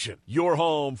sports station. Your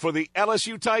home for the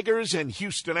LSU Tigers and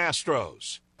Houston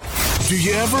Astros. Do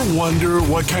you ever wonder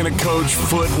what kind of coach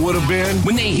Foot would have been?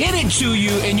 When they hit it to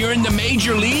you and you're in the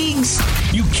major leagues,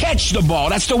 you catch the ball.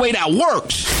 That's the way that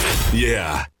works.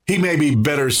 Yeah, he may be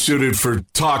better suited for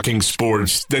talking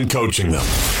sports than coaching them.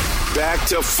 Back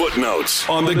to Footnotes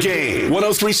on the Game.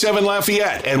 103.7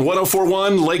 Lafayette and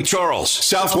 104.1 Lake Charles,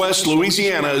 Southwest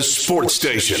Louisiana's sports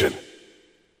station.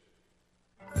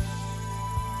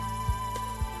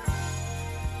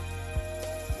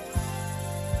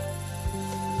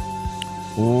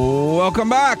 Welcome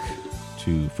back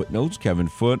to Footnotes. Kevin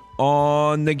Foote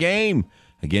on the Game.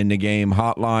 Again, the Game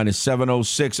hotline is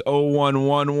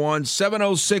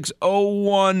 706-0111,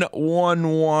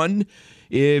 706-0111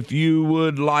 if you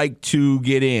would like to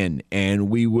get in. And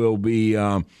we will be,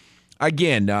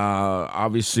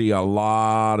 obviously a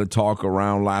lot of talk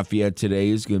around Lafayette today.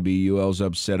 It's going to be UL's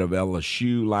upset of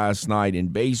LSU last night in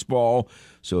baseball.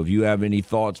 So if you have any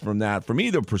thoughts from that, from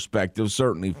either perspective,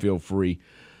 certainly feel free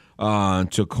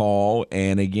to call.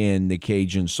 And again, the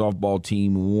Cajun softball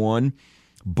team won.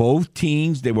 Both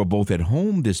teams, they were both at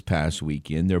home this past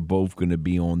weekend. They're both going to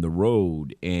be on the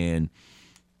road. And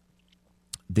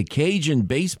the Cajun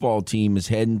baseball team is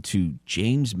heading to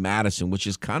James Madison, which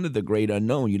is kind of the great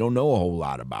unknown. You don't know a whole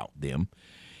lot about them.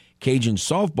 Cajun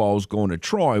softball is going to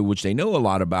Troy, which they know a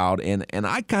lot about. And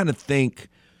I kind of think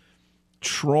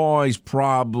Troy's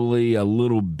probably a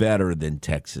little better than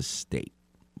Texas State.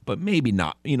 But maybe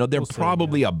not. They're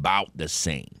probably about the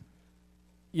same.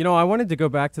 I wanted to go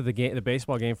back to the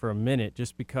baseball game for a minute,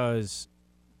 just because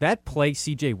that play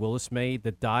C.J. Willis made,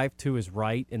 the dive to his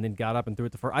right and then got up and threw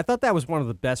it to first, I thought that was one of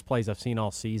the best plays I've seen all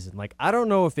season. Like, I don't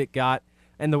know if it got,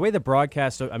 and the way the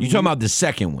broadcast, I mean, you're talking about the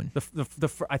second one.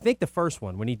 I think the first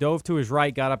one, when he dove to his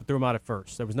right, got up and threw him out at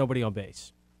first. There was nobody on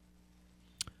base.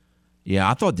 Yeah,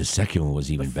 I thought the second one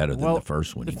was even better than the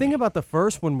first one. The thing about the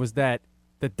first one was that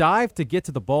the dive to get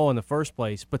to the ball in the first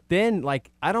place, but then, like,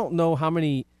 I don't know how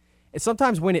many.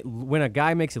 Sometimes when a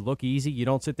guy makes it look easy, you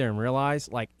don't sit there and realize,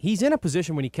 like, he's in a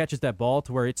position when he catches that ball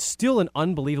to where it's still an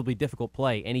unbelievably difficult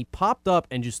play, and he popped up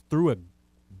and just threw a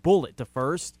bullet to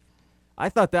first. I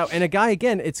thought that, and a guy,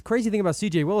 again, it's crazy thing about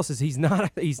C.J. Willis is he's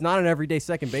not an everyday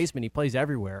second baseman. He plays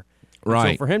everywhere.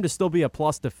 Right. So for him to still be a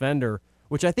plus defender,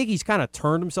 which I think he's kind of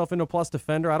turned himself into a plus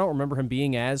defender. I don't remember him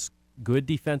being as good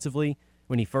defensively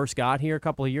when he first got here a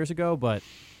couple of years ago, but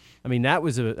I mean, that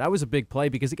was a big play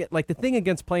because, again, like the thing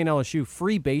against playing LSU,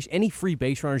 any free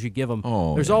base runners you give them,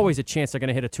 there's always a chance they're going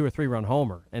to hit a 2 or 3 run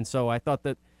homer. And so I thought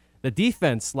that the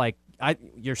defense, like our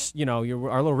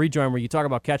little rejoin where you talk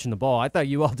about catching the ball, I thought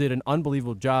you all did an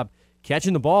unbelievable job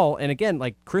catching the ball. And again,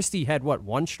 like Christie had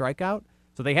one strikeout,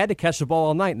 so they had to catch the ball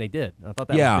all night, and they did. I thought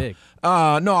that was big.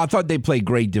 No, I thought they played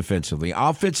great defensively.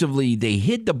 Offensively, they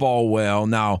hit the ball well.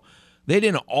 Now, they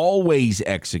didn't always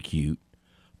execute.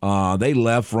 They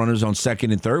left runners on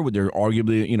second and third with their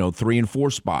arguably, 3 and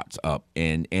 4 spots up.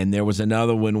 And there was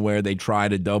another one where they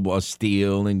tried a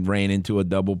steal and ran into a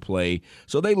double play.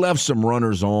 So they left some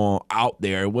runners out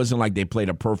there. It wasn't like they played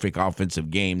a perfect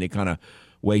offensive game. They kind of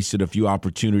wasted a few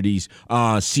opportunities.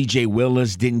 C.J.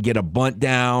 Willis didn't get a bunt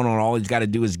down. All he's got to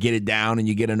do is get it down and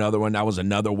you get another one. That was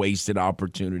another wasted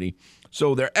opportunity.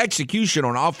 So their execution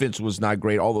on offense was not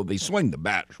great, although they swing the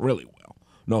bat really well.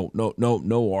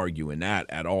 No arguing that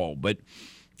at all. But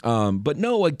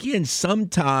no, again,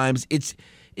 sometimes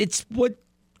it's what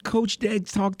Coach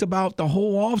Deggs talked about the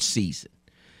whole offseason.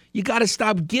 You got to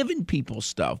stop giving people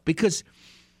stuff because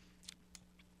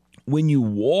when you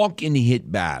walk and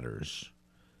hit batters,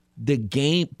 the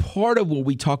game, part of what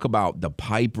we talk about, the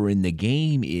piper in the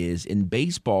game is in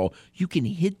baseball, you can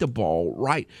hit the ball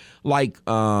right. Like,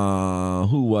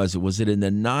 who was it? Was it in the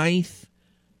 9th?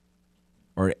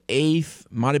 Or 8th,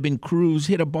 might have been Cruz,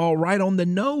 hit a ball right on the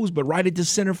nose, but right at the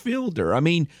center fielder. I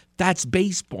mean, that's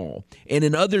baseball. And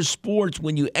in other sports,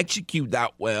 when you execute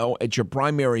that well at your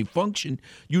primary function,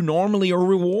 you normally are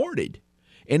rewarded.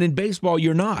 And in baseball,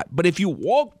 you're not. But if you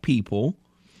walk people,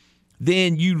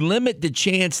 then you limit the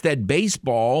chance that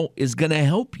baseball is going to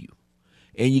help you.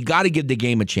 And you got to give the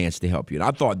game a chance to help you. And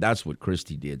I thought that's what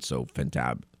Christie did so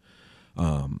fantastic.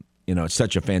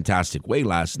 Such a fantastic way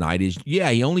last night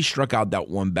he only struck out that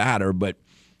one batter, but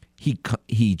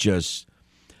he just,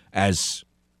 as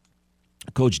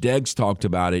Coach Deggs talked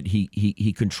about it,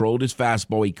 he controlled his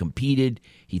fastball, he competed,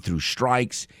 he threw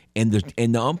strikes, and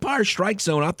the umpire strike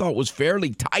zone I thought was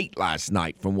fairly tight last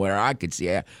night from where I could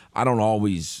see. I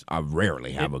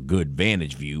rarely have a good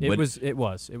vantage view, but it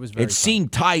was very tight.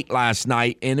 Seemed tight last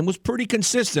night, and it was pretty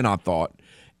consistent, I thought.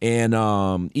 And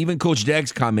even Coach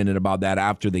Deggs commented about that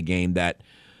after the game that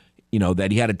he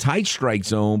had a tight strike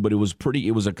zone, but it was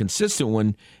a consistent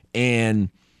one,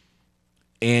 and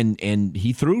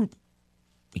he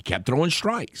kept throwing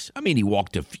strikes. I mean, he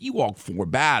walked 4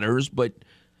 batters, but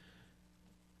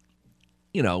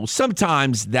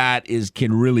sometimes that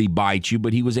can really bite you,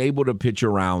 but he was able to pitch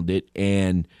around it,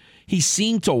 and he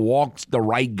seemed to walk the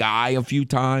right guy a few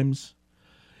times.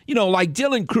 Like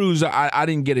Dylan Cruz, I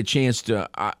didn't get a chance to.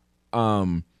 I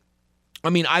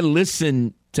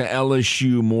listen to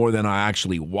LSU more than I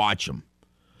actually watch them,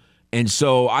 and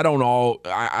so I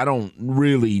don't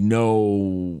really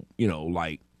know.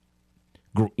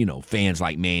 Fans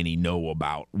like Manny know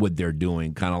about what they're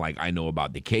doing, kind of like I know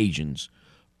about the Cajuns.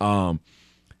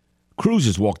 Cruz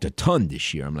has walked a ton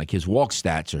this year. I'm like, his walk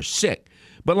stats are sick,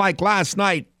 but like last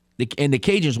night. And the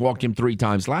Cajuns walked him 3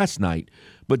 times last night,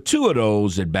 but 2 of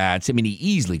those at bats, he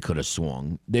easily could have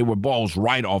swung. They were balls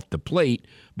right off the plate,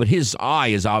 but his eye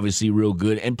is obviously real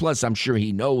good. And plus, I'm sure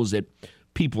he knows that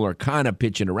people are kind of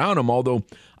pitching around him, although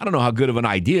I don't know how good of an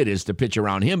idea it is to pitch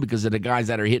around him because of the guys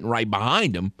that are hitting right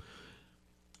behind him.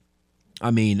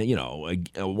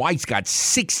 White's got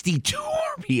 62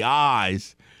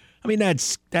 RBIs.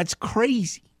 That's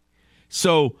crazy.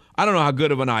 So I don't know how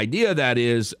good of an idea that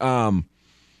is.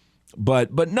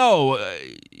 But no,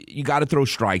 you got to throw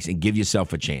strikes and give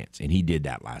yourself a chance, and he did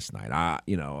that last night. I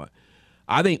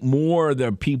think more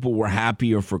the people were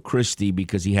happier for Christie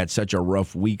because he had such a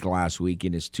rough week last week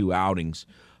in his 2 outings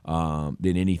than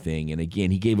anything. And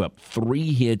again, he gave up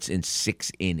 3 hits in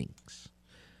 6 innings.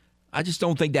 I just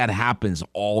don't think that happens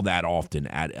all that often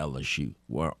at LSU,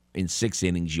 where in 6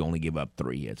 innings you only give up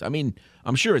 3 hits. I mean,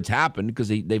 I'm sure it's happened because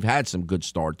they've had some good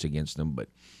starts against them, but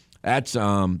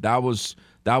that was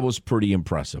pretty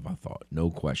impressive, I thought. No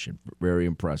question. Very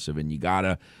impressive. And you got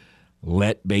to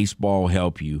let baseball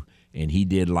help you, and he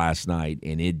did last night,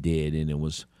 and it did, and it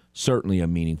was certainly a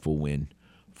meaningful win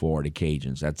for the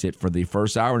Cajuns. That's it for the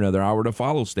first hour. Another hour to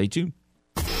follow. Stay tuned.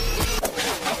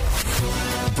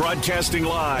 Broadcasting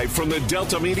live from the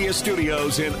Delta Media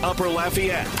Studios in Upper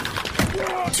Lafayette.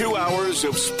 2 hours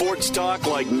of sports talk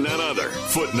like none other.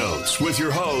 Footnotes with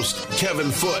your host, Kevin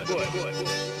Foote.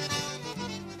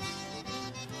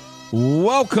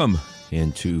 Welcome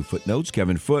into Footnotes.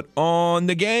 Kevin Foote on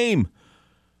the game.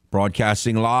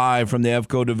 Broadcasting live from the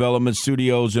EFCO Development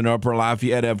Studios in Upper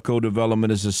Lafayette. EFCO Development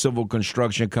is a civil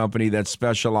construction company that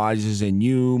specializes in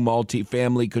new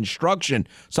multifamily construction.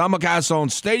 Simulcast on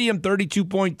Stadium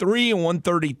 32.3 and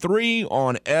 133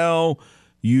 on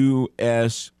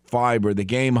LUS Fiber. The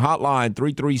game hotline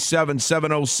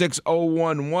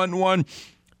 337-706-0111.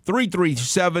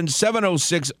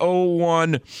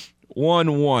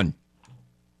 337-706-0111.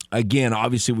 Again,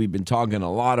 obviously we've been talking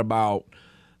a lot about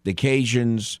the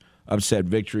Cajuns' upset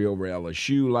victory over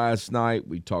LSU last night.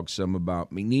 We talked some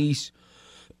about McNeese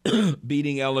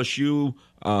beating LSU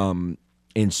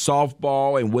in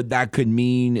softball and what that could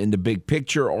mean in the big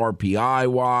picture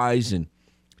RPI-wise, and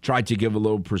tried to give a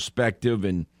little perspective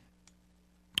and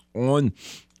on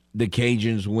the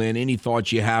Cajuns win. Any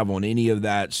thoughts you have on any of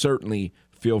that, certainly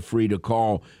feel free to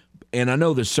call. And I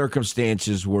know the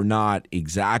circumstances were not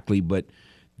exactly, but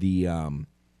the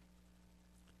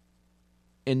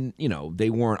and, you know, they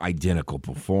weren't identical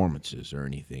performances or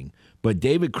anything. But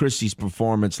David Christie's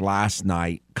performance last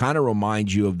night kind of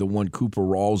reminds you of the one Cooper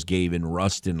Rawls gave in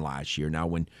Ruston last year. Now,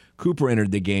 when Cooper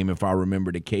entered the game, if I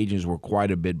remember, the Cajuns were quite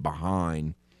a bit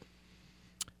behind.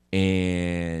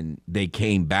 And they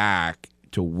came back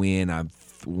to win, I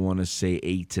want to say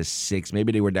 8-6.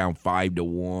 Maybe they were down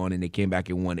 5-1, and they came back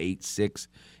and won 8-6,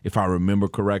 if I remember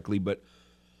correctly. But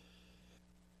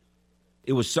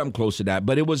it was something close to that.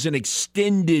 But it was an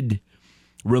extended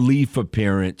relief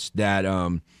appearance that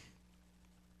and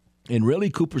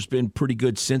really Cooper's been pretty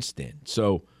good since then.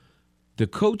 So the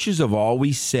coaches have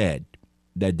always said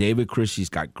that David Christie's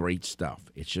got great stuff.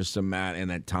 It's just a matter,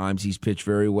 and at times he's pitched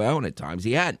very well, and at times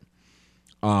he hadn't.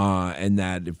 And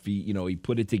that if he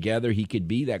put it together, he could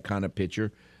be that kind of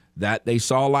pitcher that they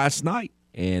saw last night.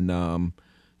 And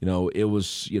it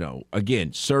was,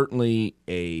 again, certainly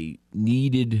a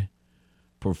needed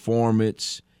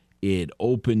performance. It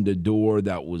opened the door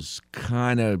that was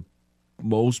kind of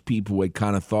most people had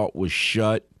kind of thought was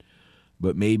shut,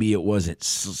 but maybe it wasn't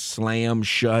slam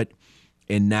shut.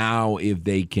 And now if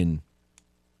they can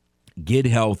get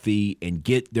healthy and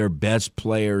get their best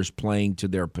players playing to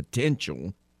their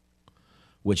potential,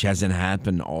 which hasn't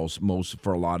happened most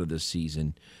for a lot of the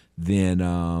season, then,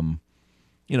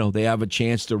 they have a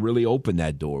chance to really open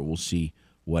that door. We'll see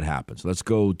what happens. Let's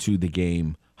go to the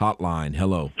game hotline.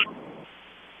 Hello.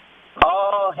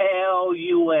 Oh, hell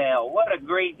you will. What a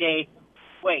great day.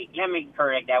 Wait, let me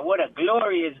correct that. What a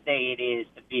glorious day it is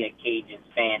to be a Cajuns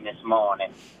fan this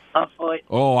morning.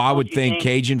 Oh, I would think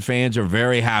Cajun fans are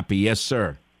very happy. Yes,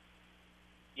 sir.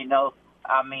 But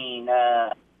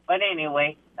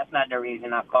anyway, that's not the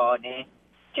reason I called in.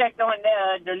 Checked on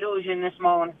the delusion this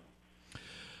morning.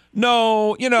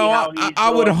 No,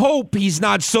 I would hope he's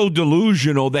not so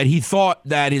delusional that he thought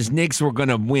that his Knicks were going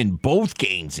to win both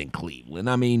games in Cleveland.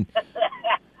 I mean,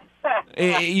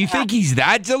 you think he's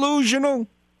that delusional?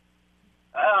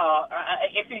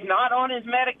 If he's not on his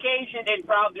medication, then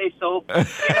probably so.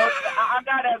 I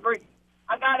gotta agree.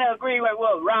 I gotta agree with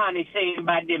what Ron is saying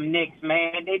about them Knicks,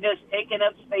 man. They just taking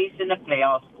up space in the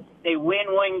playoffs. They win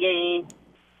one game,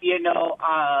 and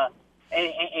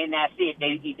that's it.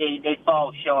 They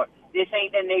fall short. This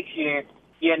ain't the next year,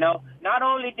 Not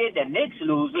only did the Knicks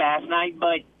lose last night,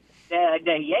 but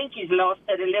the Yankees lost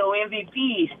to the little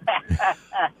MVPs.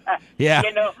 Yeah,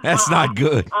 that's not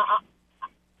good.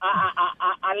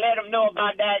 I let him know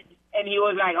about that, and he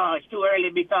was like, "Oh, it's too early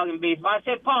to be talking baseball." I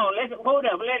said, "Paul, hold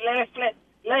up.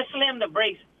 Let's slam the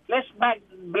brakes. Let's back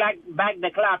the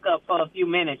clock up for a few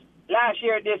minutes. Last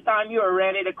year at this time, you were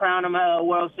ready to crown him a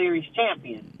World Series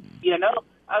champion. I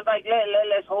was like,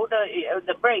 let's hold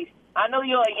the brakes. I know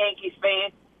you're a Yankees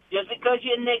fan. Just because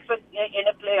your Knicks are in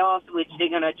the playoffs, which they're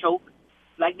gonna choke,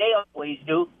 like they always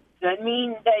do, doesn't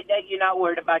mean that you're not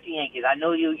worried about the Yankees. I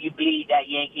know you bleed that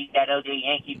other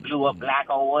Yankee blue or black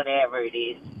or whatever it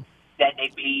is that they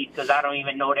bleed, because I don't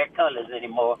even know their colors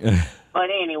anymore. But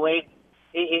anyway,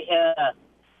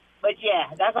 But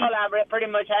yeah, that's all I pretty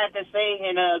much had to say.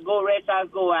 And go Red Sox,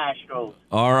 go Astros.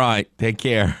 All right, take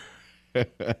care.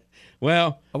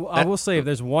 Well, I will say if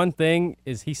there's one thing,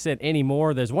 is he said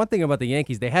anymore, there's one thing about the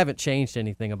Yankees, they haven't changed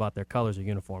anything about their colors or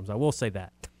uniforms. I will say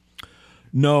that.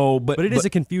 No, but it is a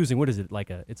confusing. What is it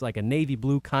it's like a navy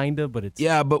blue kind of, but it's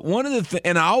But one of the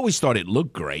and I always thought it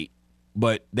looked great,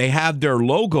 but they have their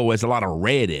logo as a lot of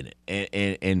red in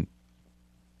it, and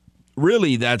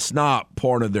really that's not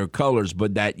part of their colors.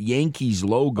 But that Yankees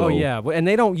logo, oh yeah, and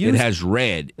they don't use it has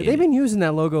red. They've been using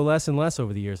that logo less and less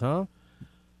over the years, huh?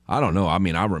 I don't know. I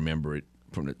mean, I remember it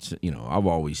from the. I've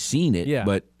always seen it, yeah.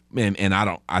 But and I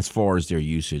don't. As far as their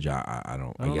usage, I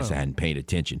don't. I guess I hadn't paid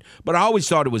attention. But I always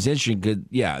thought it was interesting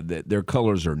because their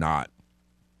colors are not.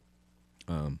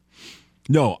 Are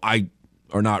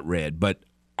not red. But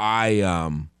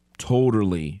I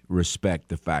totally respect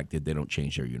the fact that they don't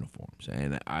change their uniforms,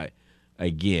 and I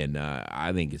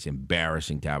think it's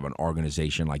embarrassing to have an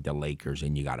organization like the Lakers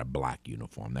and you got a black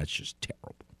uniform. That's just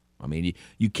terrible. I mean,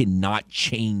 you cannot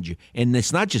change, and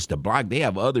it's not just the black. They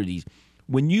have these.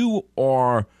 When you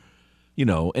are,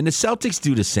 and the Celtics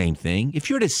do the same thing. If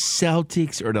you're the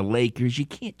Celtics or the Lakers, you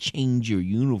can't change your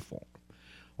uniform.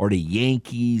 Or the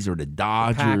Yankees or the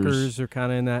Dodgers. The Packers are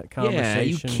kind of in that conversation. Yeah,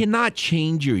 you cannot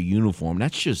change your uniform.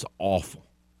 That's just awful.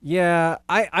 Yeah,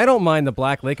 I don't mind the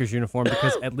black Lakers uniform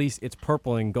because at least it's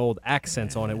purple and gold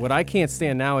accents on it. What I can't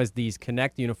stand now is these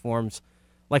Connect uniforms.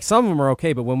 Like some of them are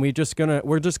okay, but when we're just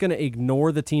gonna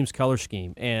ignore the team's color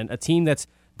scheme, and a team that's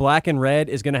black and red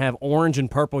is gonna have orange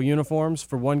and purple uniforms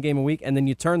for one game a week, and then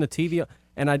you turn the TV on,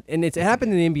 and it's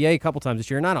happened in the NBA a couple times this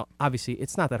year. And obviously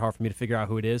it's not that hard for me to figure out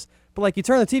who it is, but like you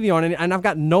turn the TV on and I've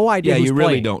got no idea. Yeah, who's you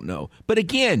really playing. don't know. But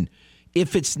again,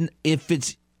 if it's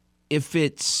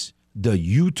the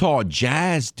Utah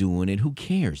Jazz doing it, who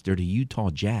cares? They're the Utah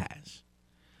Jazz.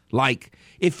 Like,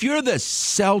 if you're the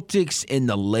Celtics and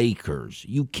the Lakers,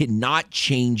 you cannot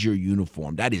change your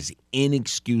uniform. That is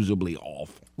inexcusably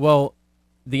awful. Well,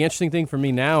 the interesting thing for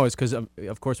me now is because,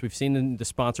 of course, we've seen the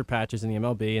sponsor patches in the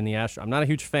MLB and the Astros. I'm not a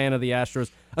huge fan of the Astros,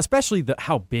 especially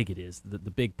how big it is, the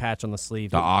big patch on the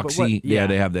sleeve. The Oxy, yeah,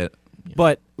 they have that. Yeah.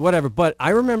 But whatever. But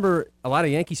I remember a lot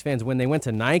of Yankees fans, when they went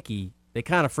to Nike, they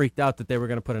kind of freaked out that they were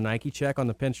going to put a Nike check on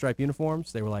the pinstripe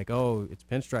uniforms. They were like, oh, it's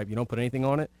pinstripe. You don't put anything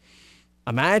on it.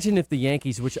 Imagine if the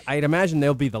Yankees, which I'd imagine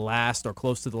they'll be the last or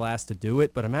close to the last to do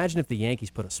it, but imagine if the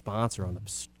Yankees put a sponsor on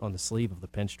the sleeve of the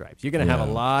pinstripes. You're going to have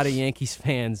a lot of Yankees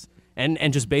fans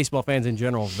and just baseball fans in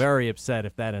general very upset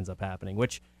if that ends up happening,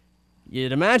 which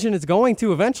you'd imagine it's going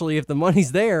to eventually if the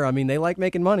money's there. I mean, they like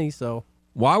making money, so.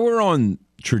 While we're on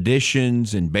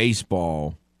traditions and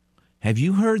baseball, have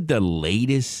you heard the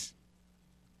latest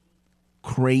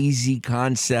crazy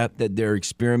concept that they're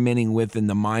experimenting with in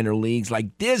the minor leagues?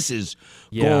 Like, this is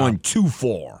going too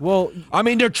far. Well, I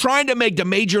mean, they're trying to make the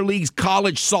major leagues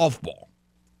college softball.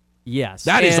 Yes.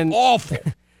 That is awful.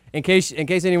 In case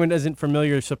anyone isn't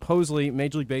familiar, supposedly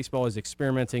Major League Baseball is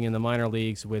experimenting in the minor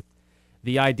leagues with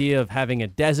the idea of having a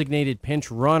designated pinch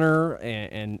runner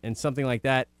and something like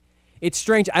that. It's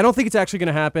strange. I don't think it's actually going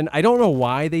to happen. I don't know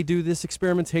why they do this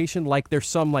experimentation, like there's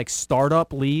some like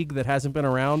startup league that hasn't been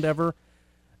around ever.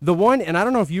 The one, and I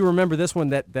don't know if you remember this one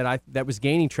that was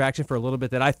gaining traction for a little bit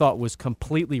that I thought was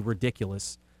completely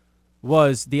ridiculous,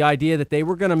 was the idea that they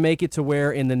were going to make it to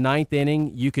where in the ninth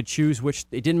inning you could choose which.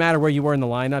 It didn't matter where you were in the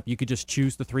lineup. You could just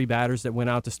choose the three batters that went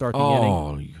out to start the inning.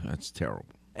 Oh, that's terrible.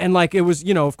 And like it was,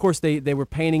 of course they were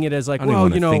painting it as like, I don't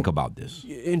even want to think about this.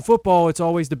 In football, it's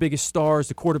always the biggest stars.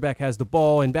 The quarterback has the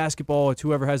ball. In basketball, it's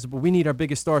whoever has the ball. We need our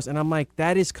biggest stars. And I'm like,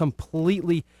 that is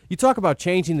completely. You talk about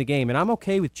changing the game, and I'm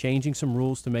okay with changing some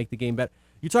rules to make the game better.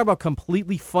 You talk about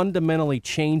completely fundamentally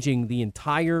changing the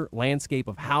entire landscape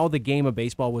of how the game of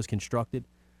baseball was constructed.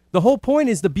 The whole point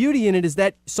is the beauty in it is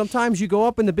that sometimes you go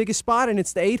up in the biggest spot, and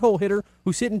it's the 8-hole hitter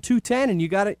who's hitting 210, and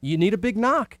you need a big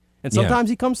knock, and sometimes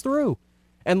he comes through.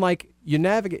 And, like, you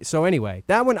navigate. So, anyway,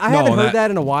 that one, I haven't heard that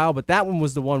in a while, but that one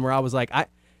was the one where I was like,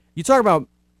 you talk about,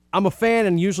 I'm a fan,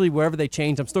 and usually wherever they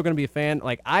change, I'm still going to be a fan.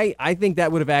 Like, I think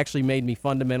that would have actually made me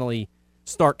fundamentally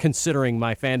start considering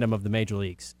my fandom of the major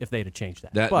leagues if they'd have changed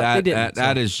that. But they didn't.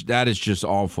 That is just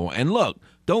awful. And, look,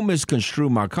 don't misconstrue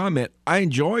my comment. I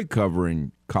enjoy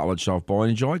covering college softball. I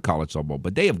enjoy college softball,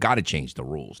 but they have got to change the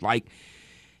rules. Like,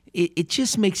 it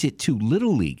just makes it too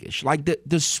little leaguish. Like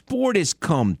the sport has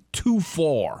come too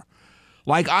far.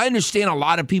 Like I understand a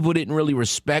lot of people didn't really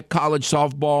respect college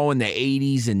softball in the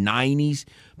 80s and 90s,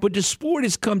 but the sport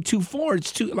has come too far.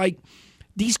 It's too like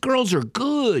these girls are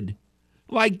good.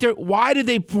 Like why are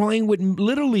they playing with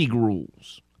little league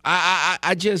rules?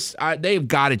 They've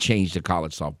got to change the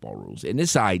college softball rules. And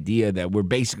this idea that we're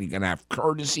basically going to have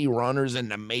courtesy runners in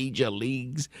the major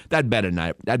leagues, that better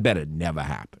never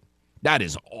happen. That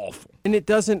is awful. And it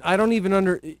doesn't,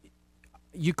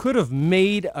 you could have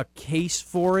made a case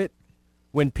for it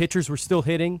when pitchers were still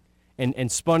hitting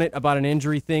and spun it about an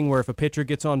injury thing where if a pitcher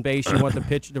gets on base, you want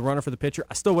the runner for the pitcher.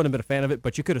 I still wouldn't have been a fan of it,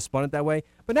 but you could have spun it that way.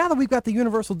 But now that we've got the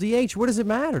universal DH, what does it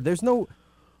matter? There's no...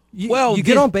 You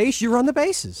get on base, you run the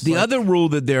bases. The other rule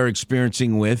that they're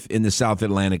experiencing with in the South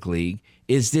Atlantic League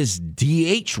is this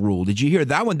DH rule. Did you hear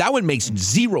that one? That one makes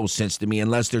zero sense to me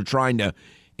unless they're trying to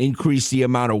increase the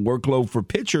amount of workload for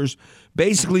pitchers.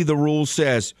 Basically, the rule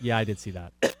says... Yeah, I did see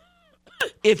that.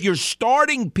 If your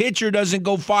starting pitcher doesn't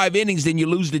go 5 innings, then you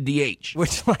lose the DH.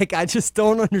 Which, I just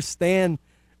don't understand.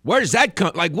 Where does that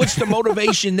come? What's the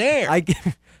motivation there? I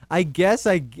guess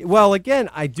I do. I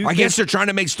guess they're trying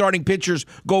to make starting pitchers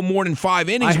go more than 5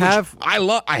 innings.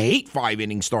 I hate 5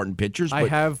 inning starting pitchers.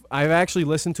 But I've actually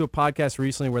listened to a podcast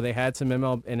recently where they had some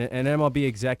an MLB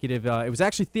executive. It was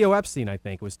actually Theo Epstein, I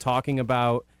think, was talking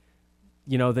about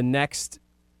the next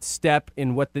step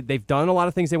in what they've done. A lot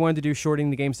of things they wanted to do,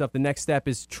 shorting the game stuff. The next step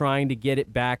is trying to get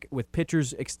it back with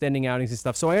pitchers extending outings and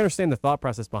stuff. So I understand the thought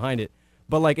process behind it,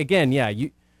 but again, yeah,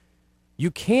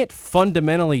 you can't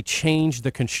fundamentally change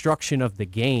the construction of the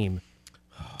game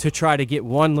to try to get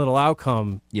one little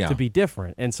outcome to be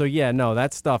different. And so,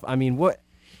 that stuff,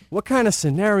 what kind of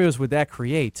scenarios would that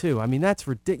create, too? That's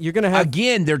ridiculous. You're going to have...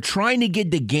 Again, they're trying to get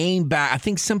the game back. I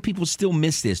think some people still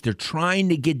miss this. They're trying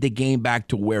to get the game back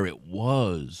to where it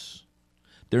was.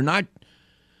 They're not...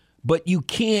 But you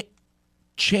can't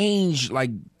change,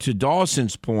 to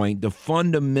Dawson's point, the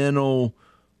fundamental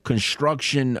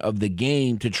construction of the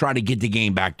game to try to get the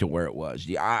game back to where it was.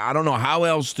 I don't know how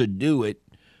else to do it,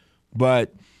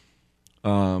 but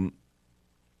and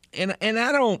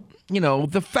I don't,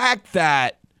 the fact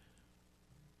that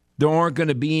there aren't going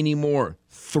to be any more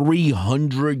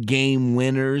 300 game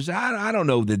winners, I don't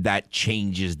know that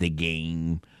changes the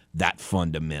game that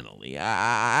fundamentally.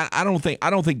 I don't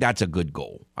think that's a good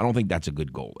goal. I don't think that's a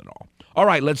good goal at all. All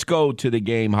right, let's go to the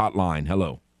game hotline.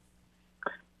 Hello.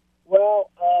 Well,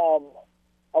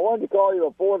 I wanted to call you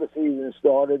before the season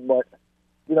started, but,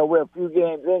 we're a few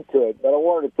games into it. But I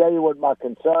wanted to tell you what my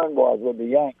concern was with the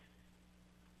Yanks.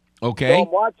 Okay.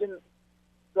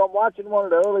 So I'm watching one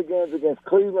of the early games against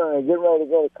Cleveland and getting ready to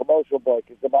go to commercial break.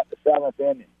 It's about the 7th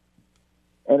inning.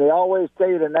 And they always tell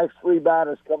you the next 3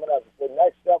 batters coming up. The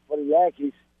next up for the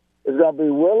Yankees is going to be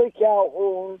Willie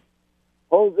Calhoun,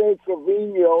 Jose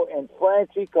Trevino, and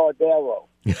Franchi Cordero.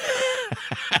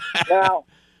 Now,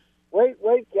 wait,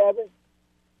 Kevin.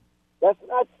 That's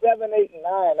not 7, 8, and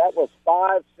 9. That was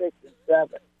 5, 6, and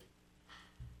 7.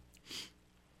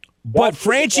 But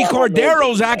Franchi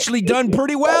Cordero's actually done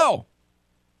pretty well.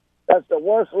 That's the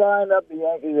worst lineup the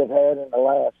Yankees have had in the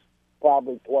last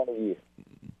probably 20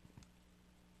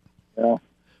 years.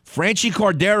 Franchi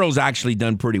Cordero's actually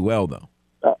done pretty well, though.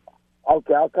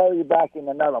 Okay, I'll call you back in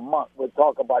another month. We'll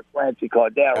talk about Franchi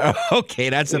Cordero.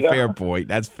 Okay, that's a fair point.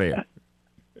 That's fair.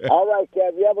 All right,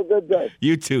 Kev. You have a good day.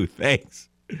 You too. Thanks.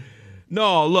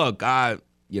 No, look, man,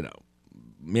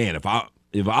 if I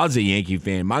was a Yankee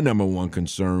fan, my number one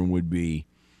concern would be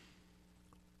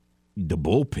the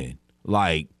bullpen.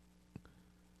 Man,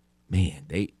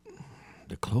 the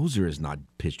closer has not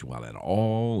pitched well at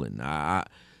all. And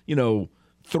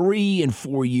 3 and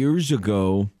 4 years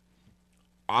ago,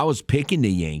 I was picking the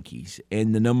Yankees,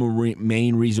 and the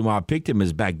main reason why I picked them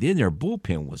is back then their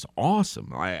bullpen was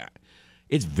awesome.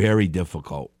 It's very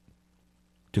difficult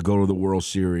to go to the World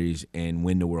Series and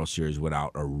win the World Series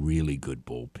without a really good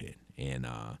bullpen. And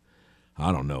I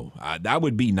don't know. That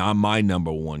would be not my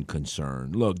number one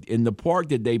concern. Look, in the park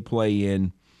that they play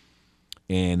in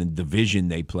and the division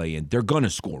they play in, they're going to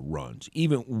score runs.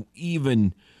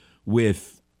 Even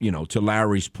with, to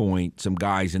Larry's point, some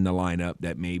guys in the lineup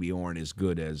that maybe aren't as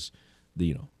good as,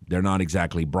 they're not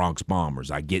exactly Bronx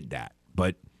Bombers. I get that.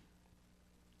 But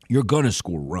you're going to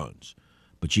score runs.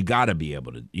 But you got to be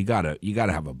able to. You got to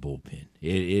have a bullpen.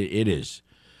 It is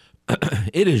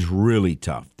it is really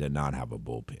tough to not have a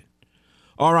bullpen.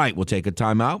 All right, we'll take a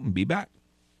timeout and be back.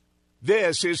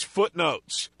 This is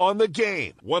Footnotes on the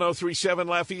Game. 103.7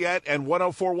 Lafayette and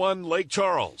 104.1 Lake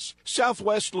Charles,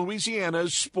 Southwest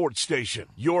Louisiana's sports station.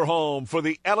 Your home for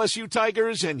the LSU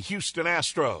Tigers and Houston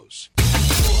Astros.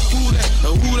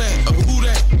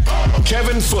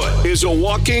 Kevin Foote is a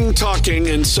walking, talking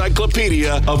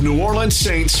encyclopedia of New Orleans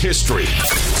Saints history.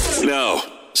 No,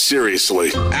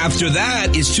 seriously. After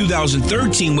that is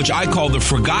 2013, which I call the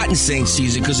Forgotten Saints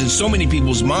season, because in so many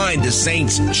people's mind, the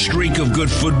Saints' streak of good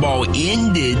football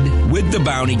ended with the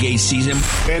Bounty Gate season.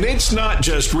 And it's not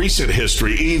just recent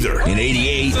history either. In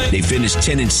 88, they finished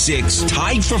 10-6,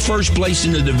 tied for first place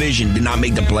in the division, did not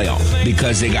make the playoff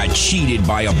because they got cheated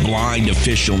by a blind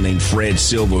official named Fred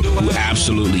Silver, who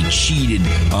absolutely cheated,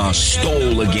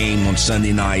 stole a game on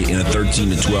Sunday night in a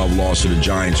 13-12 loss to the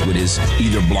Giants with his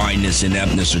either blindness,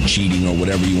 ineptness, or cheating, or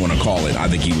whatever you want to call it. I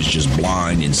think he was just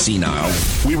blind and senile.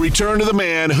 We return to the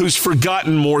man who's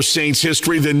forgotten more Saints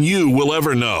history than you will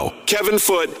ever know. Kevin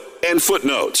Foote and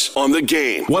Footnotes on the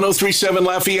Game. 103.7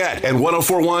 Lafayette and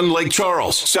 104.1 Lake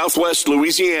Charles, Southwest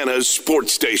Louisiana's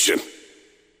sports station.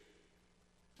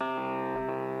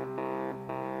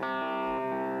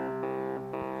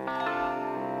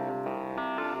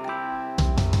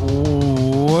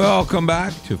 Welcome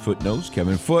back to Footnotes.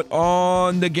 Kevin Foote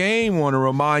on the Game. Want to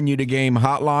remind you the Game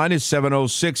hotline is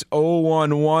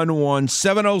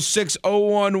 706-0111.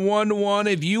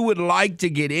 706-0111. If you would like to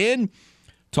get in,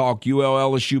 talk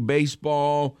UL LSU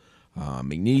baseball,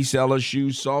 McNeese LSU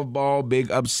softball,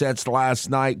 big upsets last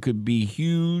night, could be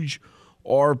huge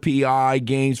RPI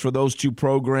gains for those two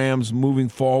programs moving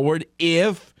forward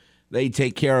if they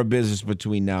take care of business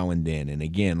between now and then. And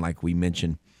again, like we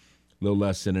mentioned a little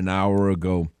less than an hour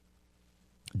ago,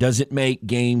 does it make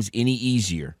games any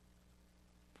easier?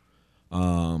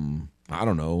 I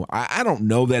don't know. I don't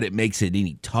know that it makes it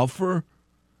any tougher.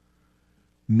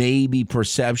 Maybe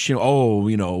perception,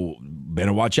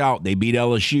 better watch out. They beat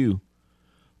LSU.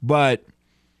 But,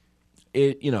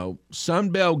 Sun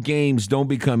Belt games don't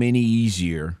become any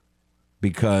easier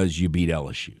because you beat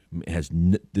LSU.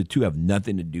 The two have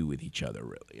nothing to do with each other,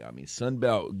 really. I mean, Sun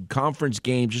Belt conference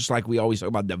games, just like we always talk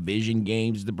about division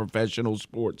games, the professional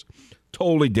sports,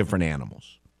 totally different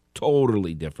animals.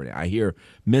 Totally different. I hear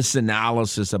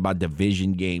misanalysis about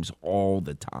division games all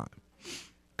the time.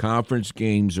 Conference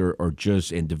games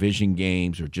and division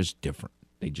games are just different.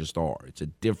 They just are. It's a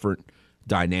different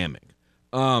dynamic.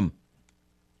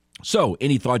 So,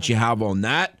 any thoughts you have on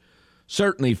that?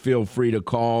 Certainly feel free to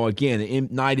call. Again,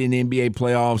 night in NBA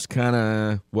playoffs, kind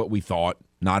of what we thought.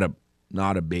 Not a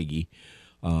biggie.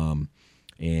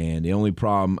 And the only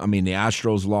problem, the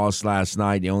Astros lost last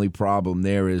night. The only problem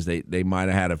there is they might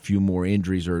have had a few more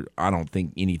injuries, or I don't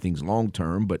think anything's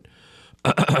long-term. But,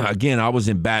 again, I was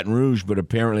in Baton Rouge, but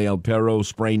apparently El Perro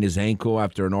sprained his ankle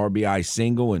after an RBI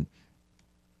single, and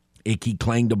Icky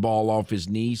clanged the ball off his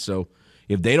knee. So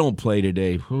if they don't play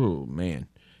today, oh, man,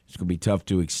 it's going to be tough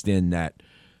to extend that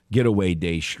getaway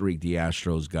day streak the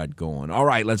Astros got going. All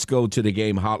right, let's go to the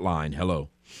Game hotline. Hello.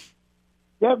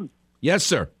 Kevin. Yes,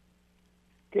 sir.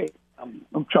 Okay,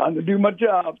 I'm trying to do my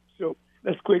job, so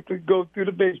let's quickly go through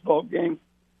the baseball game.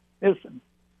 Listen,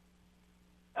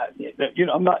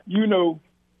 I'm not,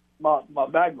 my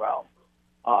background.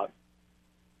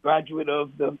 Graduate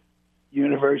of the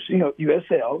University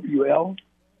of UL,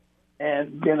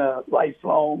 and been a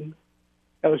lifelong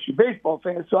LSU baseball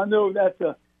fan. So I know that's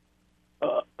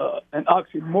an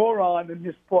oxymoron in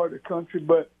this part of the country,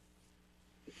 but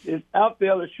it's after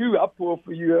LSU, I pulled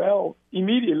for UL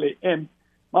immediately. And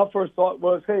my first thought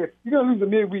was, hey, if you're going to lose a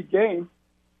midweek game,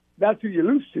 that's who you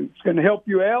lose to. It's going to help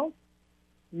UL.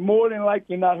 More than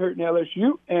likely not hurting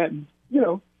LSU. And,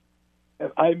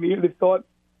 I immediately thought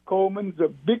Coleman's a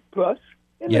big plus.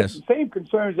 And yes. The same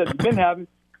concerns that you've been having.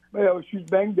 Well, LSU's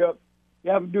banged up.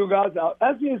 You have dual guys out,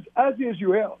 as is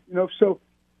UL. So,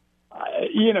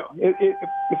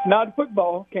 it's not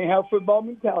football. Can't have football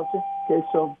mentality. Okay,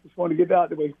 so just want to get that out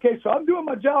of the way. Okay, so I'm doing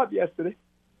my job yesterday.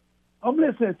 I'm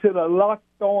listening to the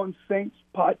Locked On Saints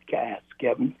podcast,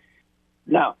 Kevin.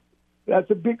 Now, that's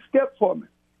a big step for me.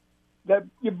 That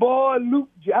your boy Luke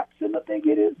Jackson, I think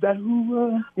it is. That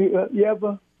who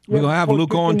we're gonna have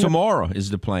Luke on tomorrow. Is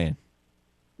the plan?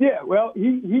 Yeah, well,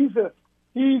 he's a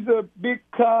big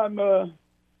time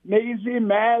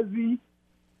Mazzy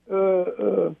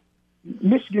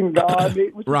Michigan guy.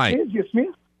 Right.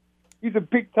 Smith. He's a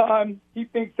big time. He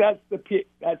thinks that's the pick.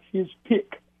 That's his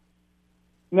pick.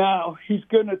 Now he's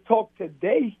going to talk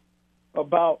today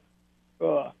about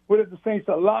what if the Saints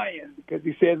are lying, because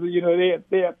he says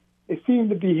they seem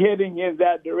to be heading in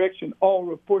that direction. All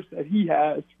reports that he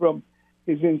has from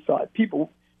his inside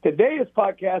people. Today's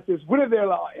podcast is what if they're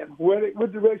lying?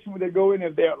 What direction would they go in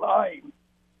if they're lying?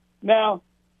 Now,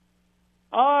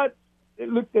 I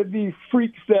looked at these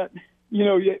freaks that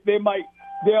they might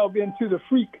delve into the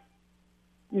freak,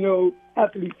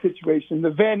 athlete situation.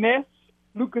 The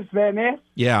Lucas Van Ness.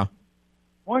 Yeah.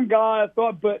 One guy I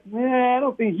thought, but I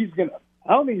don't think he's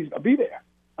gonna be there.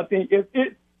 I think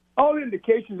all the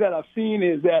indications that I've seen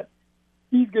is that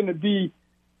he's going to be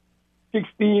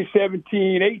 16,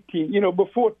 17, 18,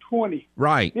 before 20.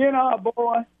 Right. Then our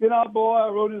boy, I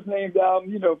wrote his name down,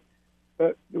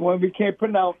 the one we can't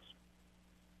pronounce.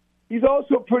 He's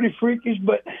also pretty freakish,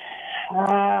 but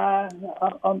I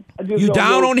just you don't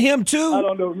down know. on him too? I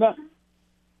don't know nothing.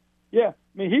 Yeah, I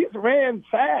mean, he's ran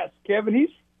fast, Kevin. He's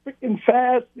freaking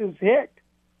fast as heck.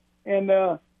 And,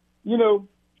 they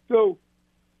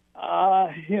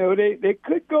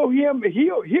could go him, but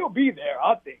he'll be there,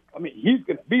 I think. I mean, he's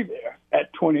going to be there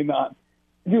at 29. I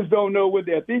just don't know what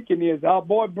their thinking is. Our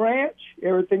boy Branch,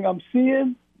 everything I'm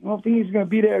seeing, I don't think he's going to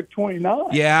be there at 29.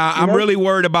 Yeah, I'm really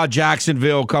worried about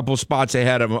Jacksonville, a couple spots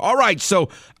ahead of him. All right, so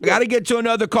I got to get to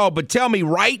another call, but tell me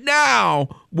right now,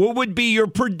 what would be your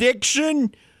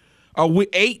prediction?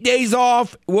 8 days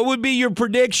off, what would be your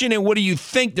prediction, and what do you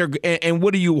think and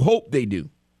what do you hope they do?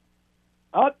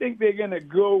 I think they're going to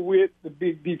go with the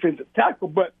big defensive tackle,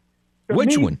 but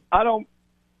which one? I don't.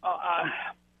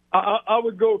 I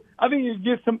would go. I think you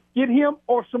get him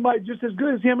or somebody just as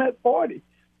good as him at 40.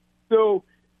 So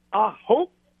I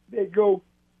hope they go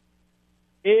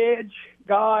edge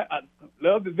guy. I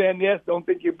love the Van Ness. Don't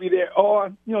think he'll be there.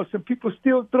 Or some people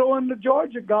still throwing the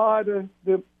Georgia guy,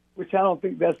 which I don't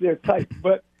think that's their type.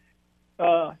 But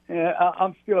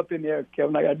I'm still up in there,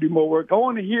 Kevin. I got to do more work. I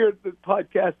want to hear the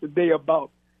podcast today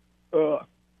about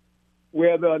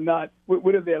whether or not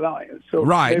what are their Lions. So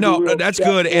right. No, that's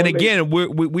good. And again,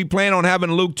 we plan on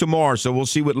having Luke tomorrow, so we'll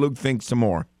see what Luke thinks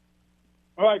tomorrow.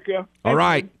 All right, Kevin. All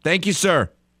right. Thank you, sir.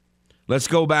 Let's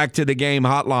go back to the game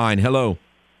hotline. Hello.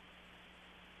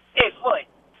 Hey, Foot.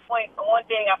 One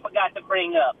thing I forgot to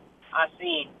bring up. I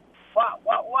seen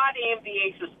why the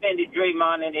NBA suspended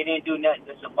Draymond and they didn't do nothing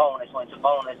to Sabonis when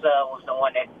Sabonis was the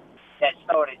one that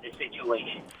started the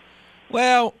situation.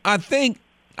 Well, I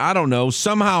don't know,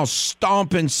 somehow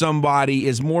stomping somebody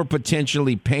is more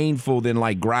potentially painful than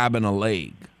like grabbing a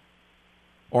leg.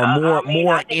 Or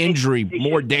more injury,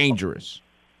 more dangerous.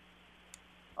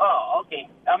 Oh, okay.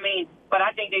 But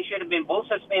I think they should have been both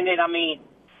suspended. I mean,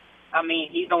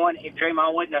 he's the one. If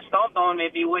Draymond wouldn't have stomped on him,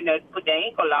 if he wouldn't have put the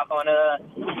ankle lock on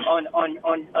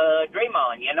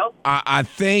Draymond, I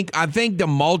think the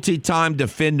multi-time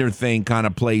defender thing kind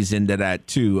of plays into that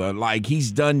too. Like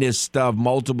he's done this stuff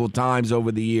multiple times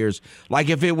over the years. Like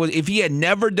if he had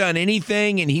never done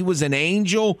anything and he was an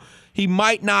angel, he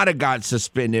might not have got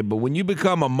suspended. But when you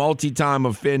become a multi-time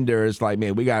offender, it's like,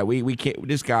 man, we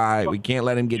can't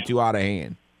let him get too out of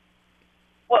hand.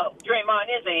 Well, Draymond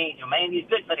is an angel, man. He's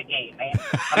good for the game, man.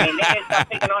 I mean,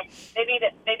 they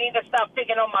need to stop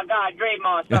picking on my guy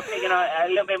Draymond. Stop picking a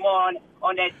little bit more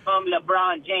on that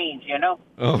LeBron James, Okay. And I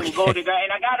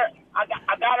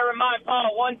gotta remind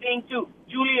Paul one thing too.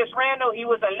 Julius Randle, he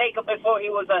was a Laker before he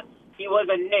was a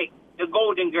Knick, the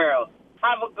Golden Girl.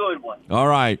 Have a good one. All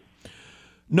right.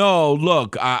 No,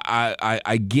 look,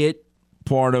 I get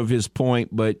part of his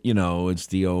point, but it's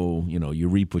the old, you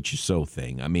reap what you sow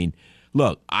thing. I mean.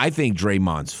 Look, I think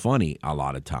Draymond's funny a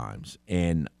lot of times,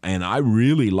 and I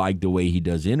really like the way he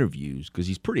does interviews because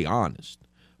he's pretty honest.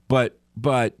 But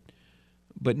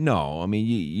no, I mean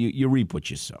you reap what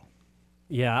you sow.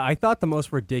 Yeah, I thought the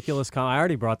most ridiculous I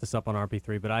already brought this up on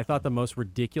RP3, but I thought the most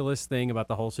ridiculous thing about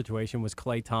the whole situation was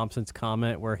Klay Thompson's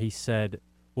comment where he said,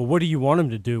 well, what do you want him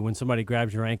to do when somebody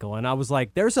grabs your ankle? And I was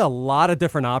like, there's a lot of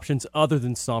different options other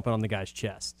than stomping on the guy's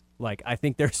chest. Like, I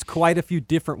think there's quite a few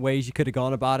different ways you could have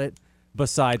gone about it.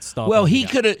 Besides stomping. Well, he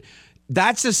could have.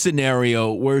 That's a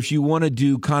scenario where if you want to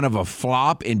do kind of a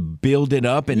flop and build it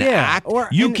up and act,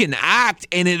 you can act,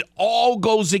 and it all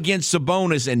goes against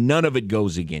Sabonis, and none of it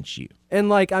goes against you. And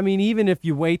even if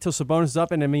you wait till Sabonis is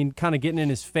up, and kind of getting in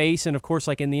his face, and of course,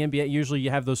 like in the NBA, usually you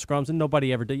have those scrums, and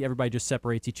nobody ever did. Everybody just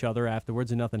separates each other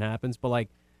afterwards, and nothing happens. But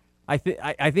I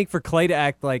think for Klay to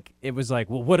act like it was like,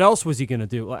 well, what else was he going to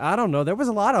do? I don't know. There was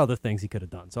a lot of other things he could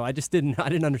have done. So I didn't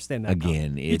understand that.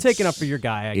 Again, you're taking up for your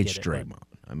guy. It's Draymond.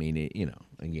 I mean,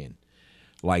 again,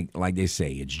 like they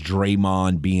say, it's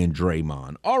Draymond being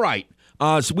Draymond. All right.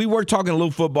 So we were talking a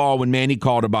little football when Manny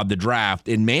called about the draft,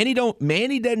 and Manny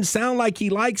doesn't sound like he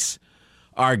likes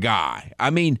our guy. I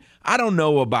mean, I don't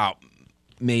know about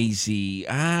Macy.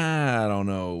 I don't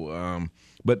know,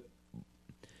 but.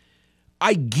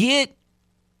 I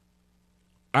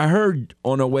heard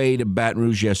on the way to Baton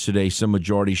Rouge yesterday, some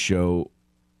majority show,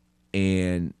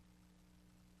 or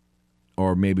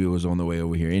maybe it was on the way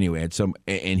over here. Anyway,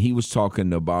 and he was talking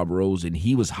to Bob Rose, and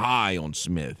he was high on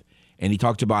Smith, and he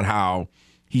talked about how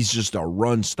he's just a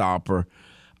run stopper.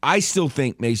 I still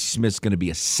think Macy Smith's going to be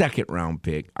a second-round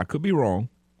pick. I could be wrong.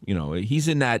 He's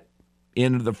in that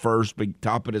end of the first, but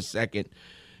top of the second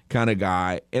kind of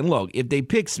guy. And look, if they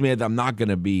pick Smith, I'm not going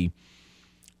to be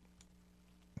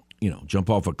jump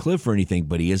off a cliff or anything,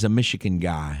 but he is a Michigan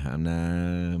guy. I'm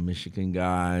not Michigan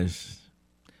guys.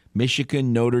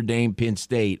 Michigan, Notre Dame, Penn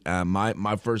State.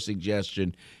 My first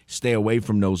suggestion: stay away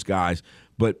from those guys.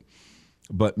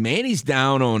 But Manny's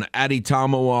down on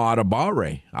Adetomiwa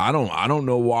Adebawore. I don't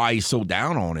know why he's so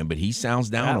down on him, but he sounds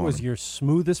down on him. That was your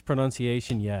smoothest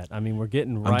pronunciation yet. I mean, we're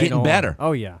getting right. I'm getting better.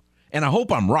 Oh yeah. And I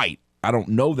hope I'm right. I don't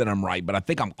know that I'm right, but I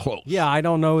think I'm close. Yeah, I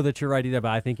don't know that you're right either,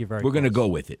 but I think you're very. We're going to go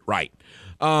with it, right?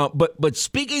 But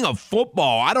speaking of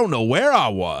football, I don't know where I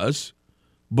was,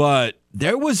 but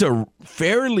there was a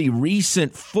fairly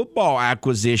recent football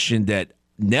acquisition that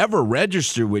never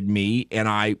registered with me, and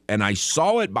I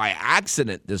saw it by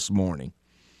accident this morning.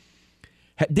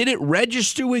 Did it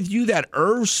register with you that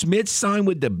Irv Smith signed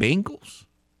with the Bengals?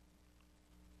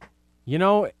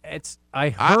 I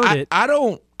heard it. I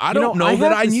don't know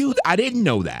that I knew. I didn't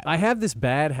know that. I have this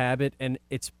bad habit, and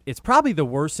it's probably the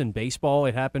worst in baseball.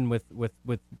 It happened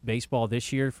with baseball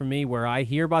this year for me, where I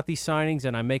hear about these signings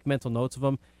and I make mental notes of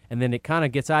them, and then it kind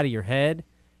of gets out of your head.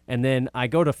 And then I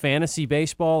go to fantasy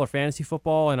baseball or fantasy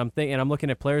football, and I'm looking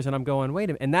at players, and I'm going, wait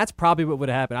a minute. And that's probably what would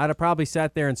have happened. I'd have probably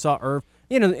sat there and saw Irv,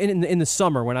 in the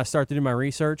summer when I started to do my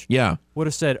research. Yeah, would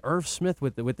have said Irv Smith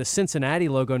with the Cincinnati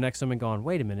logo next to him, and gone,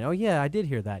 wait a minute. Oh yeah, I did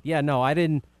hear that. Yeah, no, I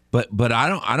didn't. But I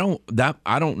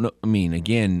don't know. I mean,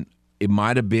 again, it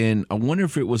might have been. I wonder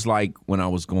if it was like when I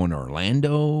was going to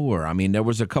Orlando, or there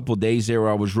was a couple of days there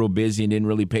where I was real busy and didn't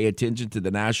really pay attention to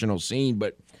the national scene,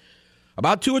 but.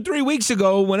 About 2 or 3 weeks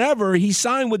ago, whenever, he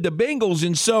signed with the Bengals.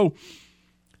 And so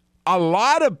a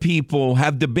lot of people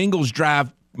have the Bengals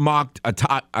draft mocked a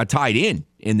tight end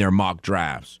in their mock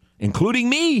drafts, including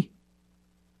me.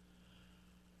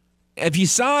 If you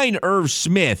sign Irv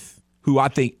Smith, who I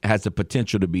think has the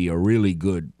potential to be a really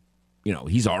good,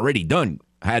 he's already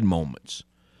had moments.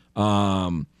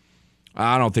 I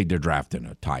don't think they're drafting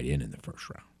a tight end in the first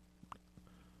round.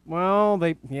 Well,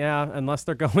 unless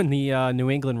they're going the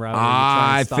New England route.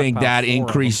 I think that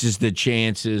increases the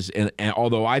chances, and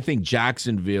although I think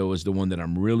Jacksonville is the one that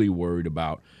I'm really worried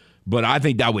about, but I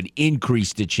think that would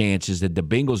increase the chances that the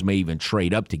Bengals may even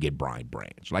trade up to get Brian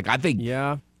Branch. Like I think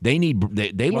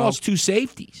they lost 2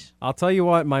 safeties. I'll tell you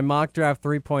what, my mock draft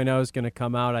 3.0 is going to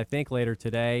come out, I think, later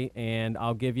today, and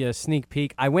I'll give you a sneak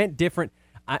peek. I went different.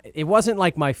 It wasn't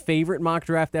like my favorite mock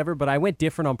draft ever, but I went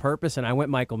different on purpose, and I went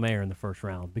Michael Mayer in the first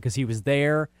round because he was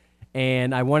there,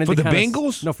 and I wanted for to the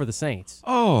Bengals? No, for the Saints.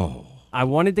 Oh. I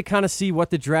wanted to kind of see what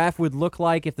the draft would look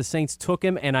like if the Saints took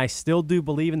him, and I still do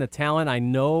believe in the talent. I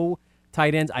know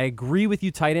tight ends. I agree with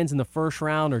you, tight ends in the first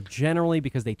round are generally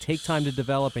because they take time to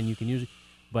develop, and you can use it.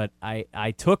 But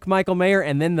I took Michael Mayer,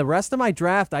 and then the rest of my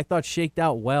draft I thought shaked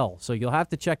out well. So you'll have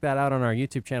to check that out on our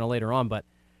YouTube channel later on, but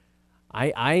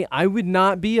I would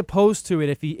not be opposed to it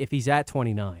if he's at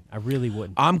 29. I really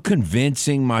wouldn't. I'm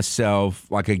convincing myself,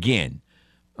 like again,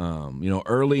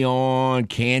 early on,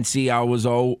 Kancey I was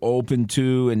open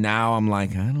to, and now I'm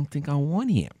like, I don't think I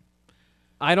want him.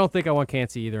 I don't think I want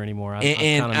Kancey either anymore.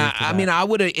 I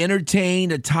would have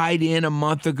entertained a tight end a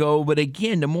month ago, but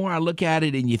again, the more I look at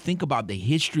it and you think about the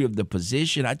history of the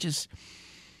position, I just.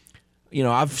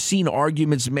 I've seen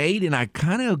arguments made, and I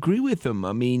kind of agree with them.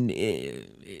 I mean,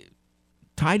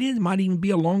 tight end might even be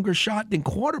a longer shot than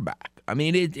quarterback. I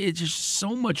mean, it's just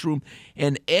so much room.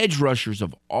 And edge rushers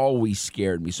have always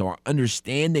scared me. So I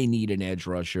understand they need an edge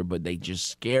rusher, but they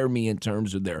just scare me in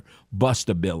terms of their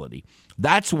bustability.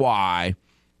 That's why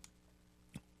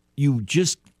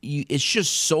it's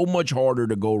just so much harder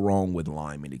to go wrong with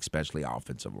linemen, especially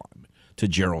offensive linemen, to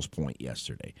Gerald's point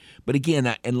yesterday. But again,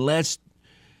 I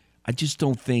just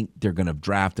don't think they're going to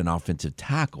draft an offensive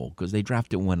tackle because they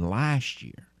drafted one last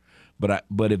year.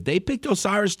 But if they picked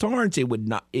Osiris Torrance, it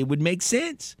would make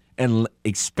sense, and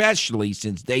especially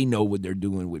since they know what they're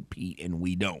doing with Pete and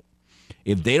we don't.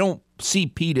 If they don't see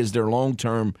Pete as their long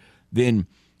term, then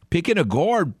picking a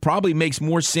guard probably makes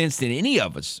more sense than any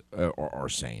of us are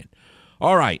saying.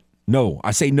 All right, no, I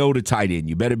say no to tight end.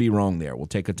 You better be wrong there. We'll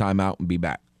take a timeout and be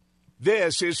back.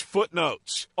 This is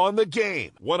Footnotes on the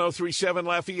Game. 103.7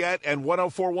 Lafayette and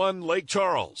 104.1 Lake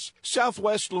Charles,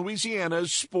 Southwest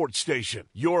Louisiana's sports station.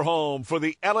 Your home for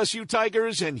the LSU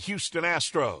Tigers and Houston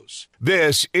Astros.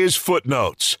 This is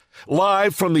Footnotes,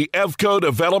 live from the Evco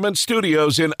Development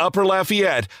Studios in Upper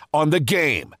Lafayette on the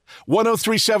Game.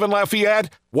 103.7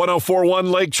 Lafayette,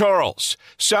 104.1 Lake Charles,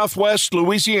 Southwest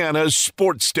Louisiana's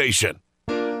sports station.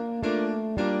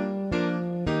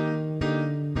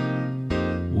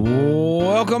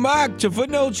 Welcome back to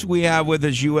Footnotes. We have with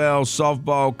us UL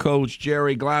softball coach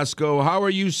Jerry Glasgow. How are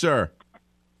you, sir?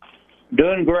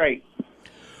 Doing great.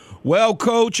 Well,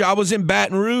 Coach, I was in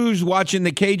Baton Rouge watching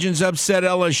the Cajuns upset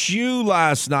LSU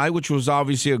last night, which was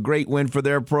obviously a great win for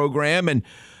their program. And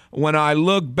when I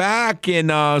looked back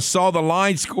and saw the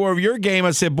line score of your game,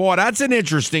 I said, boy, that's an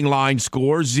interesting line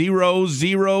score. 0,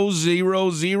 0,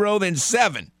 0, 0, then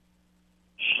 7.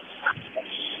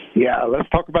 Yeah, let's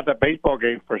talk about that baseball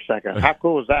game for a second. How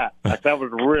cool was that? Like, that was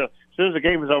real. As soon as the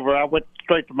game was over, I went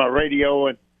straight to my radio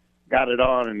and got it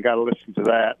on and got to listen to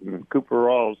that. And Cooper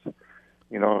Rawls,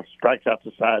 strikes out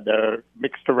the side there,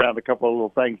 mixed around a couple of little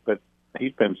things, but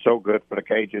he's been so good for the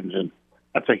Cajuns, and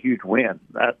that's a huge win.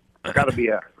 That's got to be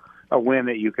a win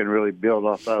that you can really build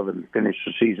off of and finish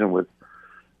the season with.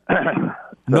 I'm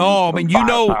excited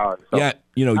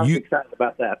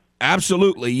about that.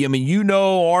 Absolutely. I mean,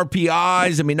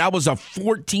 RPIs. I mean, that was a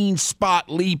 14-spot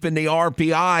leap in the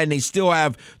RPI, and they still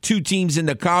have 2 teams in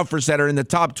the conference that are in the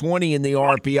top 20 in the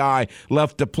RPI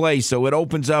left to play. So it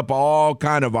opens up all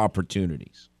kind of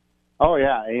opportunities. Oh,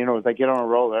 yeah. If they get on a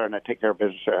roll there and they take care of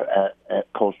business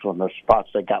at Coastal and those spots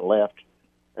they got left,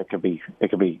 they can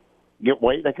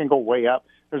go way up.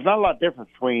 There's not a lot of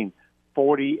difference between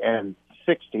 40 and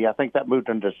 60. I think that moved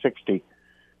into 60.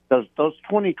 Those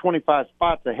 20, 25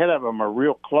 spots ahead of them are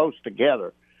real close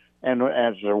together. And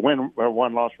as their win or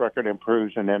one-loss record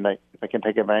improves, and then they can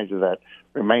take advantage of that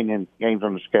remaining games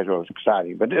on the schedule, is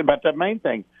exciting. But the main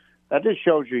thing, that just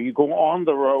shows you go on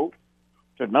the road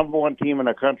to the number 1 team in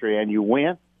the country and you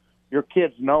win, your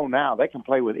kids know now they can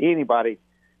play with anybody.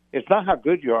 It's not how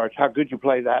good you are, it's how good you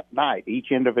play that night,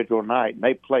 each individual night. And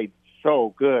they played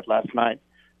so good last night.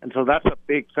 And so that's a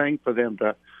big thing for them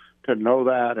to know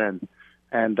that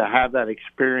and to have that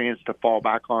experience to fall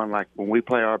back on. Like, when we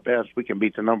play our best, we can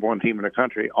beat the number 1 team in the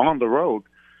country on the road.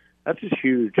 That's just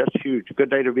huge. That's huge. A good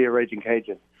day to be a Raging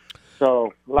Cajun.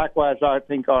 So, likewise, I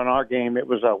think on our game, it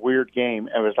was a weird game.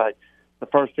 It was like the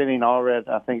first inning already,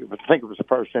 I think it was the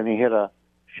first inning, hit a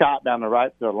shot down the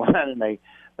right field line, and they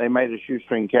made a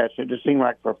shoestring catch. It just seemed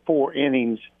like for 4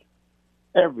 innings,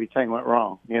 everything went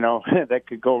wrong. That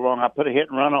could go wrong. I put a hit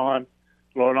and run on.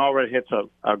 Lauren already hits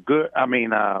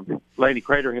Laney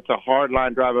Crater hits a hard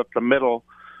line drive up the middle,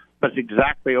 but it's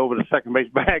exactly over the second base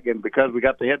bag. And because we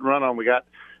got the hit and run on, we got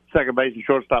second base and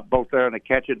shortstop both there, and they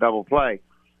catch it, double play.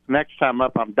 Next time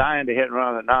up, I'm dying to hit and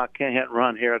run. No, I can't hit and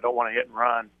run here. I don't want to hit and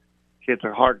run. She hits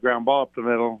a hard ground ball up the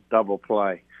middle, double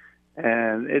play.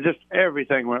 And it just,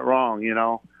 everything went wrong,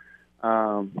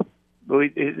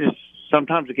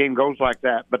 sometimes the game goes like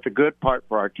that. But the good part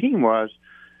for our team was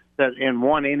that in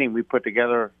 1 inning we put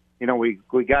together, we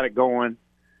got it going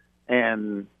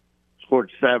and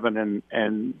scored 7,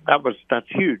 and that's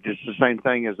huge. It's the same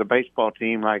thing as the baseball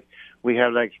team. Like, we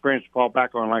have that experience to fall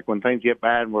back on. Like, when things get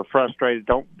bad and we're frustrated,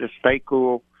 don't just stay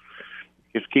cool.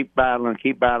 Just keep battling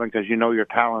because your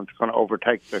talent's going to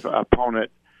overtake the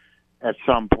opponent at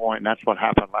some point, and that's what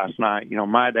happened last night.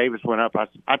 Maya Davis went up.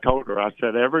 I told her, I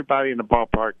said, everybody in the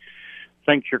ballpark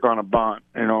thinks you're going to bunt.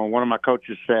 One of my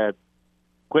coaches said,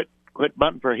 quit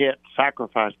bunting for a hit,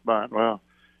 sacrifice bunt. Well,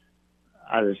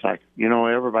 I was like,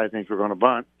 everybody thinks we're going to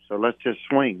bunt, so let's just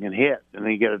swing and hit. And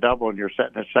then you get a double and you're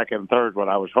setting at second and third, what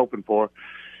I was hoping for.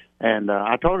 And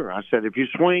I told her, I said, if you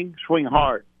swing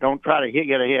hard. Don't try to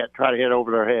get a hit. Try to hit over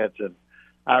their heads. And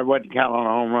I wasn't counting on a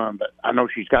home run, but I know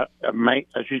she's got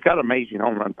amazing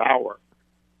home run power.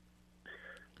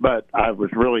 But I was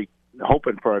really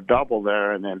hoping for a double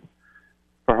there, and then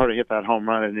for her to hit that home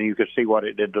run, and then you could see what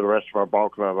it did to the rest of our ball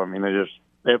club. I mean, it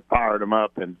fired them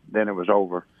up, and then it was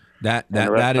over. That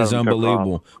is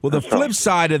unbelievable. Well, the flip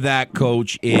side of that,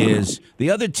 Coach, is the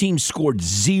other team scored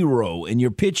 0, and your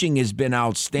pitching has been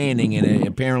outstanding, and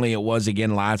apparently it was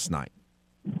again last night.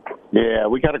 Yeah,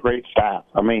 we got a great staff.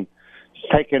 I mean, it's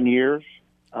taken years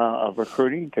of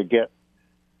recruiting to get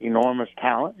enormous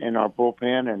talent in our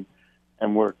bullpen,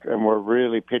 and we're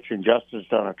really pitching. Justin's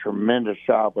done a tremendous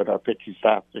job with our pitching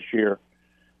staff this year,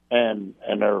 and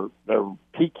they're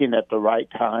peaking at the right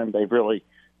time. They've really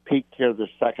peaked here the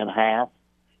second half,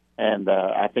 and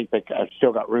I think I've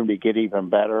still got room to get even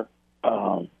better.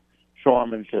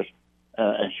 Shorman's just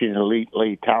she's an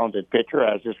elitely talented pitcher,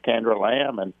 as is Kendra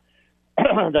Lamb, and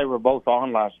they were both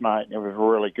on last night, and it was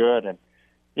really good. And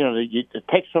it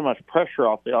takes so much pressure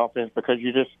off the offense because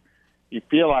you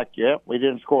feel like, we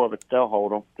didn't score, but they'll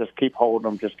hold them. Just keep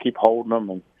holding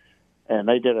them, and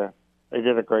they did a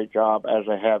great job, as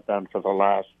they have done for the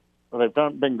last. Well, they've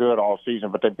been good all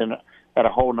season, but they've been at a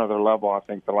whole nother level, I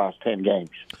think, the last 10 games.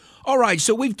 All right,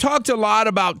 so we've talked a lot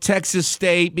about Texas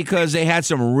State because they had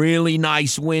some really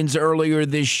nice wins earlier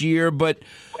this year, but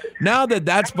now that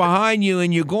that's behind you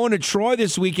and you're going to Troy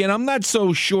this weekend, I'm not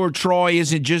so sure Troy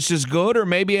isn't just as good or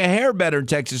maybe a hair better than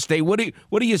Texas State. What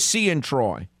do you see in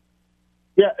Troy?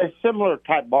 Yeah, a similar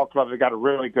type ball club. They got a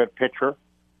really good pitcher.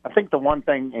 I think the one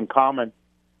thing in common,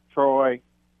 Troy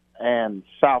and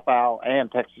South Al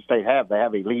and Texas State they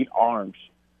have elite arms.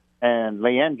 And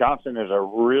Leanne Johnson is a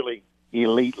really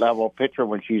elite level pitcher.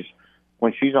 When she's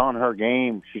on her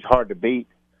game, she's hard to beat,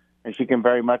 and she can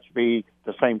very much be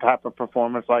the same type of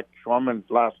performance like Schwarman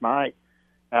last night.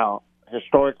 Now,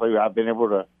 historically, I've been able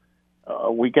to.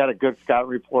 We got a good scout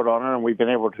report on her, and we've been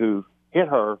able to hit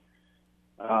her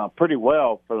pretty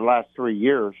well for the last 3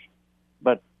 years.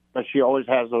 But she always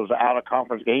has those out of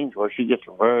conference games where she gets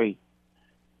very,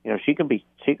 she can be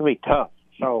tough.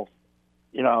 So,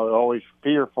 always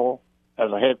fearful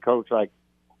as a head coach. Like,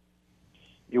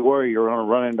 you worry you're going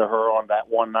to run into her on that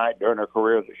one night during her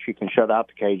career that she can shut out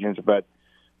the Cajuns. But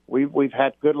we've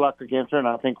had good luck against her, and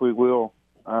I think we will.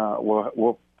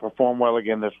 We'll perform well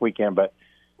again this weekend. But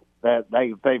that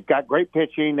they've got great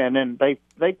pitching, and then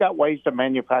they've got ways to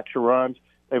manufacture runs.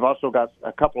 They've also got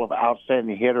a couple of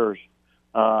outstanding hitters.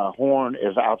 Horn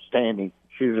is outstanding.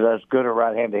 She's as good a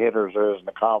right-handed hitter as there is in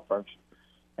the conference,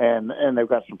 and they've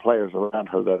got some players around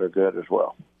her that are good as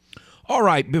well. All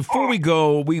right, before we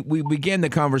go, we began the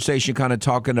conversation kind of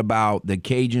talking about the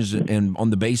Cajuns and on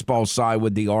the baseball side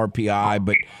with the RPI,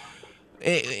 but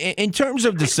in terms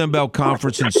of the Sun Belt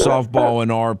Conference and softball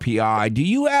and RPI, do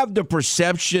you have the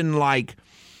perception like,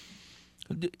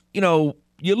 you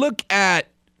look at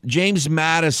James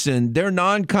Madison, their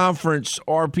non-conference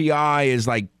RPI is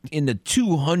like in the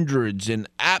 200s, and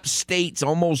App State's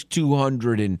almost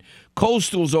 200, and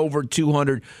Coastal's over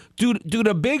 200. Do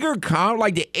the bigger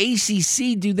like the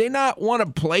ACC, do they not want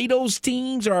to play those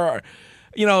teams, or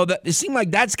it seems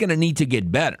like that's going to need to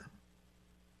get better?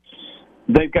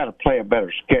 They've got to play a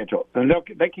better schedule, and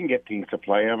they can get teams to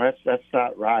play them. That's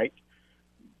not right.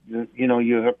 You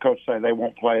hear coach say they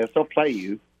won't play us. They'll play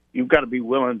you. You've got to be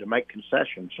willing to make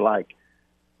concessions. Like,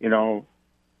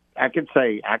 I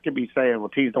could be saying, well,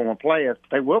 teams don't want to play us.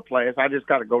 They will play us. I just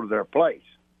got to go to their place,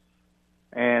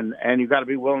 and you've got to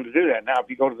be willing to do that. Now, if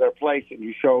you go to their place and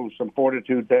you show some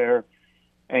fortitude there,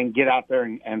 and get out there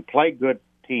and play good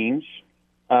teams,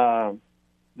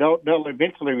 they'll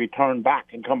eventually return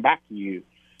back and come back to you.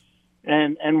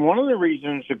 And one of the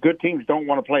reasons the good teams don't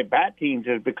want to play bad teams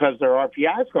is because their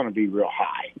RPI is going to be real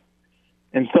high.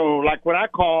 And so, like when I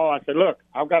call, I said, look,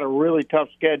 I've got a really tough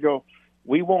schedule.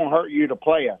 We won't hurt you to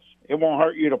play us. It won't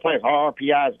hurt you to play us. Our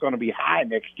RPI is going to be high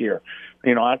next year.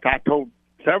 I told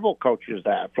several coaches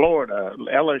that. Florida,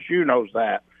 LSU knows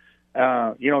that.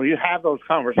 You have those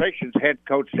conversations head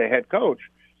coach to head coach.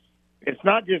 It's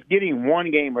not just getting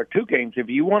one game or two games. If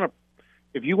you want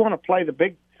to play the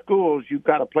big schools, you've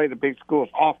got to play the big schools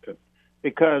often,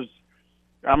 because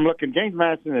I'm looking. James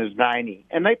Madison is 90,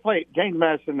 and James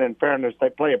Madison. In fairness,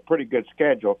 they play a pretty good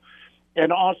schedule,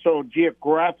 and also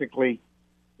geographically,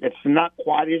 it's not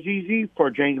quite as easy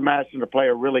for James Madison to play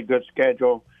a really good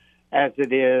schedule as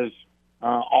it is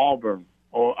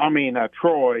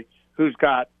Troy, who's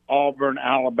got Auburn,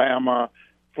 Alabama,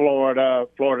 Florida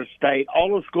State. All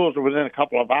those schools are within a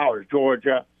couple of hours.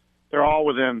 Georgia, they're all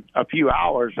within a few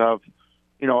hours of,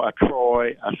 a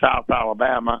Troy, a South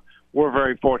Alabama. We're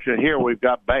very fortunate here. We've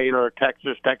got Baylor,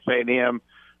 Texas A&M,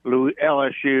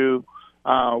 LSU.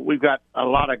 We've got a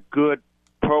lot of good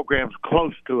programs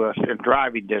close to us in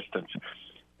driving distance.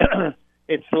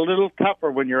 It's a little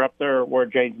tougher when you're up there where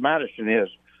James Madison is,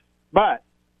 but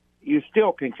you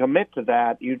still can commit to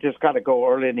that. You just got to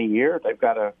go early in the year. They've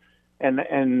got to,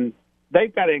 and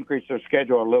they've got to increase their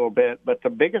schedule a little bit. But the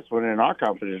biggest one in our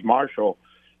conference is Marshall.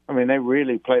 They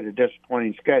really played a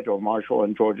disappointing schedule, Marshall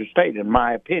and Georgia State, in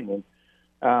my opinion.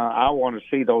 I want to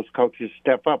see those coaches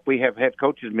step up. We have head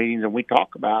coaches meetings, and we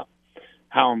talk about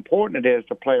how important it is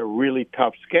to play a really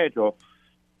tough schedule.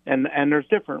 And there's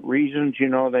different reasons.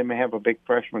 They may have a big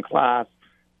freshman class.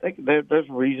 There's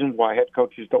reasons why head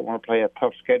coaches don't want to play a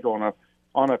tough schedule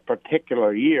on a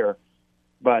particular year.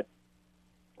 But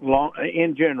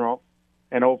in general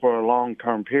and over a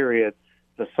long-term period,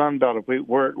 the Sun Belt,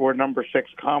 we're number 6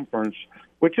 conference,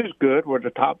 which is good. We're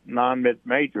the top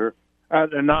non-mid-major,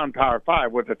 the non-Power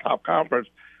 5. We're the top conference.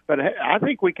 But I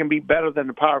think we can be better than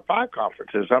the Power 5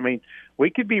 conferences.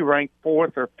 We could be ranked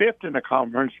 4th or 5th in the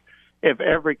conference if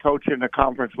every coach in the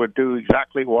conference would do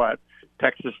exactly what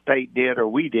Texas State did or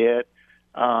we did,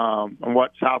 and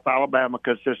what South Alabama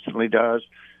consistently does.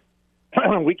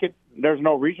 There's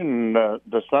no reason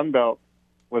the Sun Belt,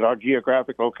 with our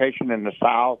geographic location in the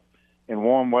South, in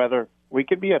warm weather, we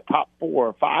could be a top 4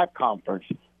 or 5 conference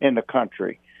in the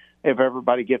country if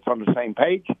everybody gets on the same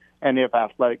page and if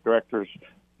athletic directors,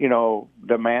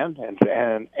 demand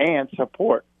and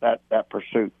support that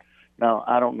pursuit. Now,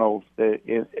 I don't know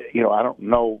I don't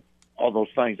know all those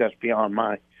things. That's beyond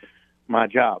my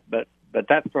job. But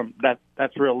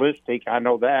that's realistic. I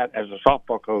know that as a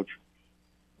softball coach.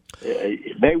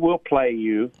 They will play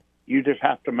you. You just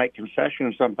have to make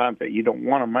concessions sometimes that you don't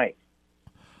want to make.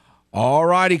 All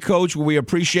righty, Coach. Well, we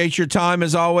appreciate your time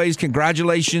as always.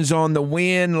 Congratulations on the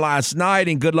win last night,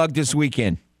 and good luck this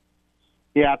weekend.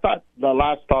 Yeah, I thought the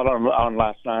last thought on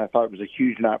last night, I thought it was a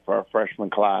huge night for our freshman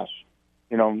class.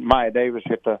 You know, Maya Davis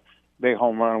hit the big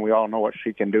home run. We all know what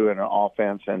she can do in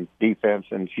offense and defense,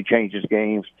 and she changes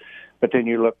games. But then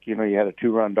you look, you had a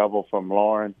 2-run double from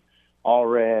Lauren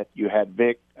Allred. You had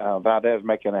Vic Valdez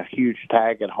making a huge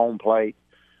tag at home plate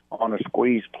on a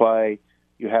squeeze play.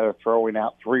 You had her throwing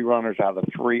out 3 runners out of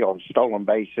 3 on stolen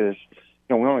bases.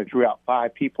 We only threw out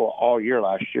 5 people all year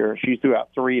last year. She threw out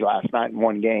 3 last night in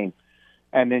one game.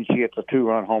 And then she hits a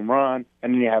 2-run home run.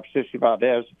 And then you have Sissy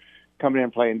Valdez coming in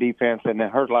playing defense. And then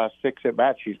her last 6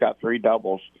 at-bats, she's got 3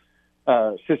 doubles.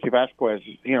 Sissy Vasquez,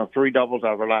 3 doubles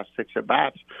out of her last 6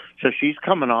 at-bats. So she's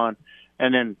coming on.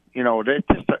 And then, it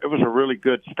was a really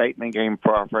good statement game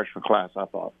for our freshman class, I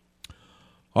thought.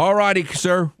 All righty,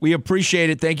 sir. We appreciate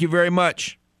it. Thank you very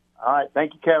much. All right.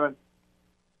 Thank you, Kevin.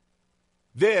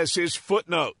 This is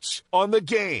Footnotes on the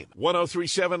Game.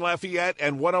 103.7 Lafayette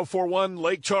and 104.1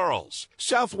 Lake Charles,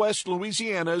 Southwest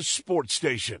Louisiana's sports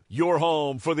station. Your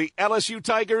home for the LSU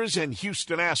Tigers and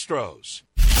Houston Astros.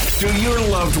 Do your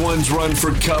loved ones run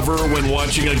for cover when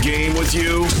watching a game with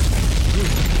you?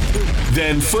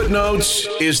 Then Footnotes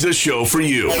is the show for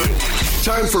you.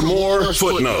 Time for more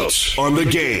Footnotes on the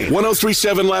Game.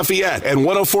 103.7 Lafayette and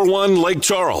 104.1 Lake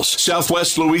Charles,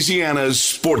 Southwest Louisiana's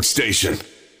sports station.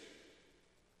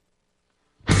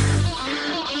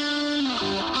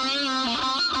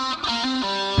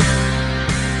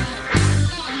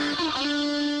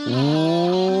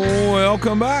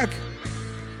 Welcome back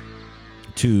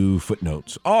to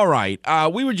Footnotes. All right.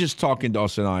 We were just talking,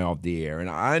 Dawson and I, off the air, and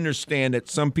I understand that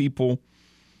some people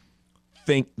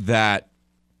think that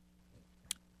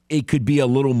it could be a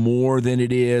little more than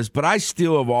it is, but I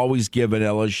still have always given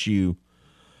LSU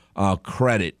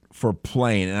credit for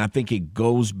playing, and I think it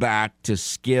goes back to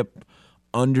Skip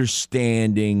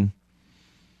understanding.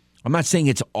 I'm not saying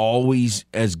it's always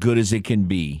as good as it can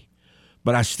be,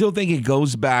 but I still think it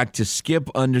goes back to Skip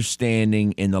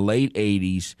understanding in the late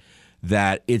 80s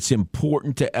that it's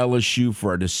important to LSU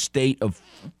for the state of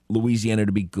Louisiana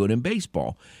to be good in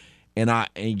baseball. And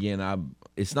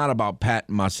it's not about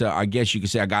patting myself. I guess you could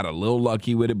say I got a little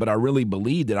lucky with it, but I really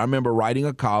believed it. I remember writing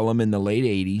a column in the late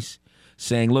 80s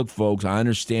saying, look, folks, I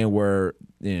understand we're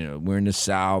in the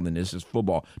South and this is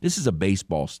football. This is a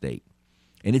baseball state.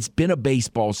 And it's been a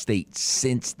baseball state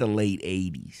since the late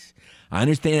 80s. I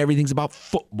understand everything's about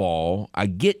football. I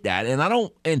get that.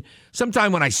 And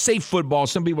sometimes when I say football,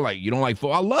 some people are like, you don't like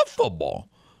football? I love football.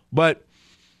 But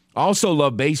I also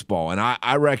love baseball. And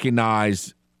I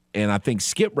recognize, and I think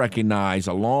Skip recognized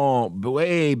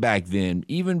way back then,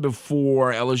 even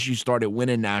before LSU started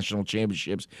winning national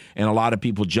championships, and a lot of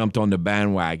people jumped on the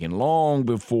bandwagon, long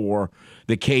before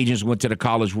the Cajuns went to the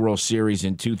College World Series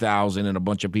in 2000 and a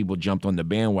bunch of people jumped on the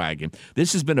bandwagon.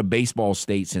 This has been a baseball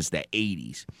state since the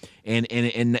 80s. And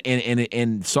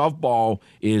softball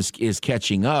is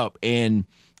catching up, and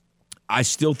I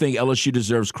still think LSU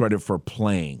deserves credit for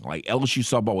playing. Like, LSU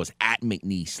softball was at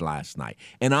McNeese last night.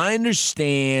 And I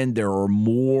understand there are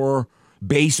more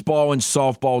baseball and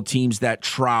softball teams that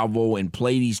travel and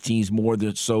play these teams more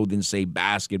than say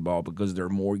basketball because there are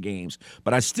more games.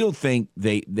 But I still think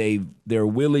they're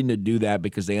willing to do that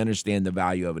because they understand the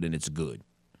value of it and it's good.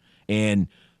 And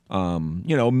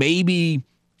maybe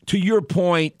to your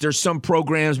point, there's some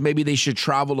programs maybe they should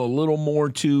travel a little more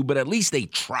to, but at least they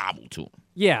travel to them.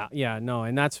 Yeah, no,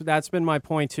 and that's been my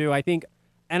point too. I think,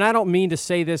 and I don't mean to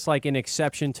say this like an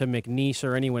exception to McNeese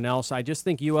or anyone else. I just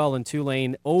think UL and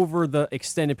Tulane over the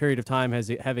extended period of time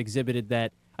have exhibited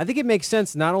that. I think it makes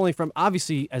sense not only from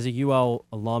obviously as a UL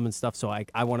alum and stuff. So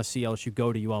I want to see LSU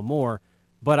go to UL more,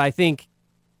 but I think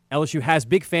LSU has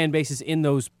big fan bases in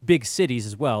those big cities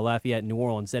as well, Lafayette and New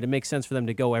Orleans, that it makes sense for them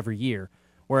to go every year.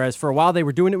 Whereas for a while they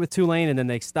were doing it with Tulane and then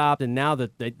they stopped, and now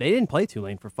that they didn't play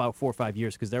Tulane for 4 or 5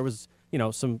 years because there was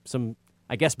some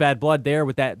I guess bad blood there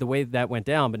with that the way that went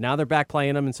down. But now they're back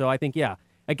playing them, and so I think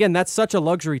again that's such a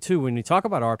luxury too when you talk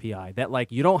about RPI that like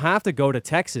you don't have to go to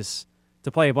Texas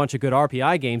to play a bunch of good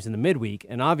RPI games in the midweek,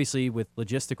 and obviously with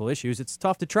logistical issues it's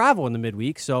tough to travel in the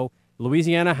midweek. So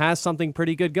Louisiana has something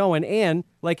pretty good going, and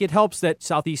like it helps that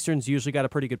Southeastern's usually got a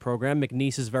pretty good program.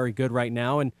 McNeese is very good right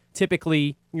now, and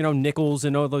typically, Nichols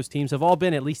and all those teams have all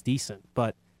been at least decent.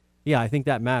 But yeah, I think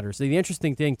that matters. The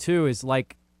interesting thing too is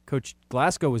like Coach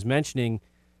Glasgow was mentioning,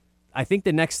 I think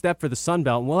the next step for the Sun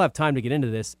Belt, and we'll have time to get into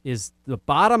this, is the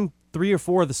bottom 3 or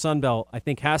 4 of the Sun Belt, I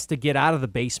think, has to get out of the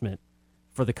basement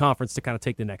for the conference to kind of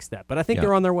take the next step. But I think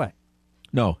they're on their way.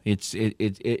 No, it's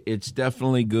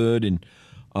definitely good. And,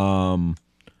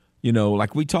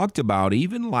 like we talked about,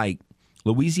 even like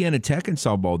Louisiana Tech and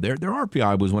softball, their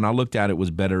RPI was, when I looked at it,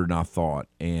 was better than I thought.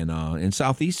 And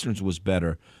Southeastern's was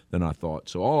better than I thought.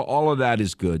 So all of that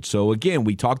is good. So, again,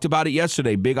 we talked about it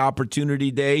yesterday. Big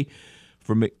opportunity day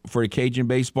for Cajun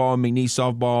baseball and McNeese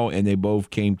softball, and they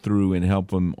both came through and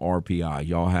helped them RPI.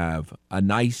 Y'all have a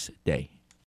nice day.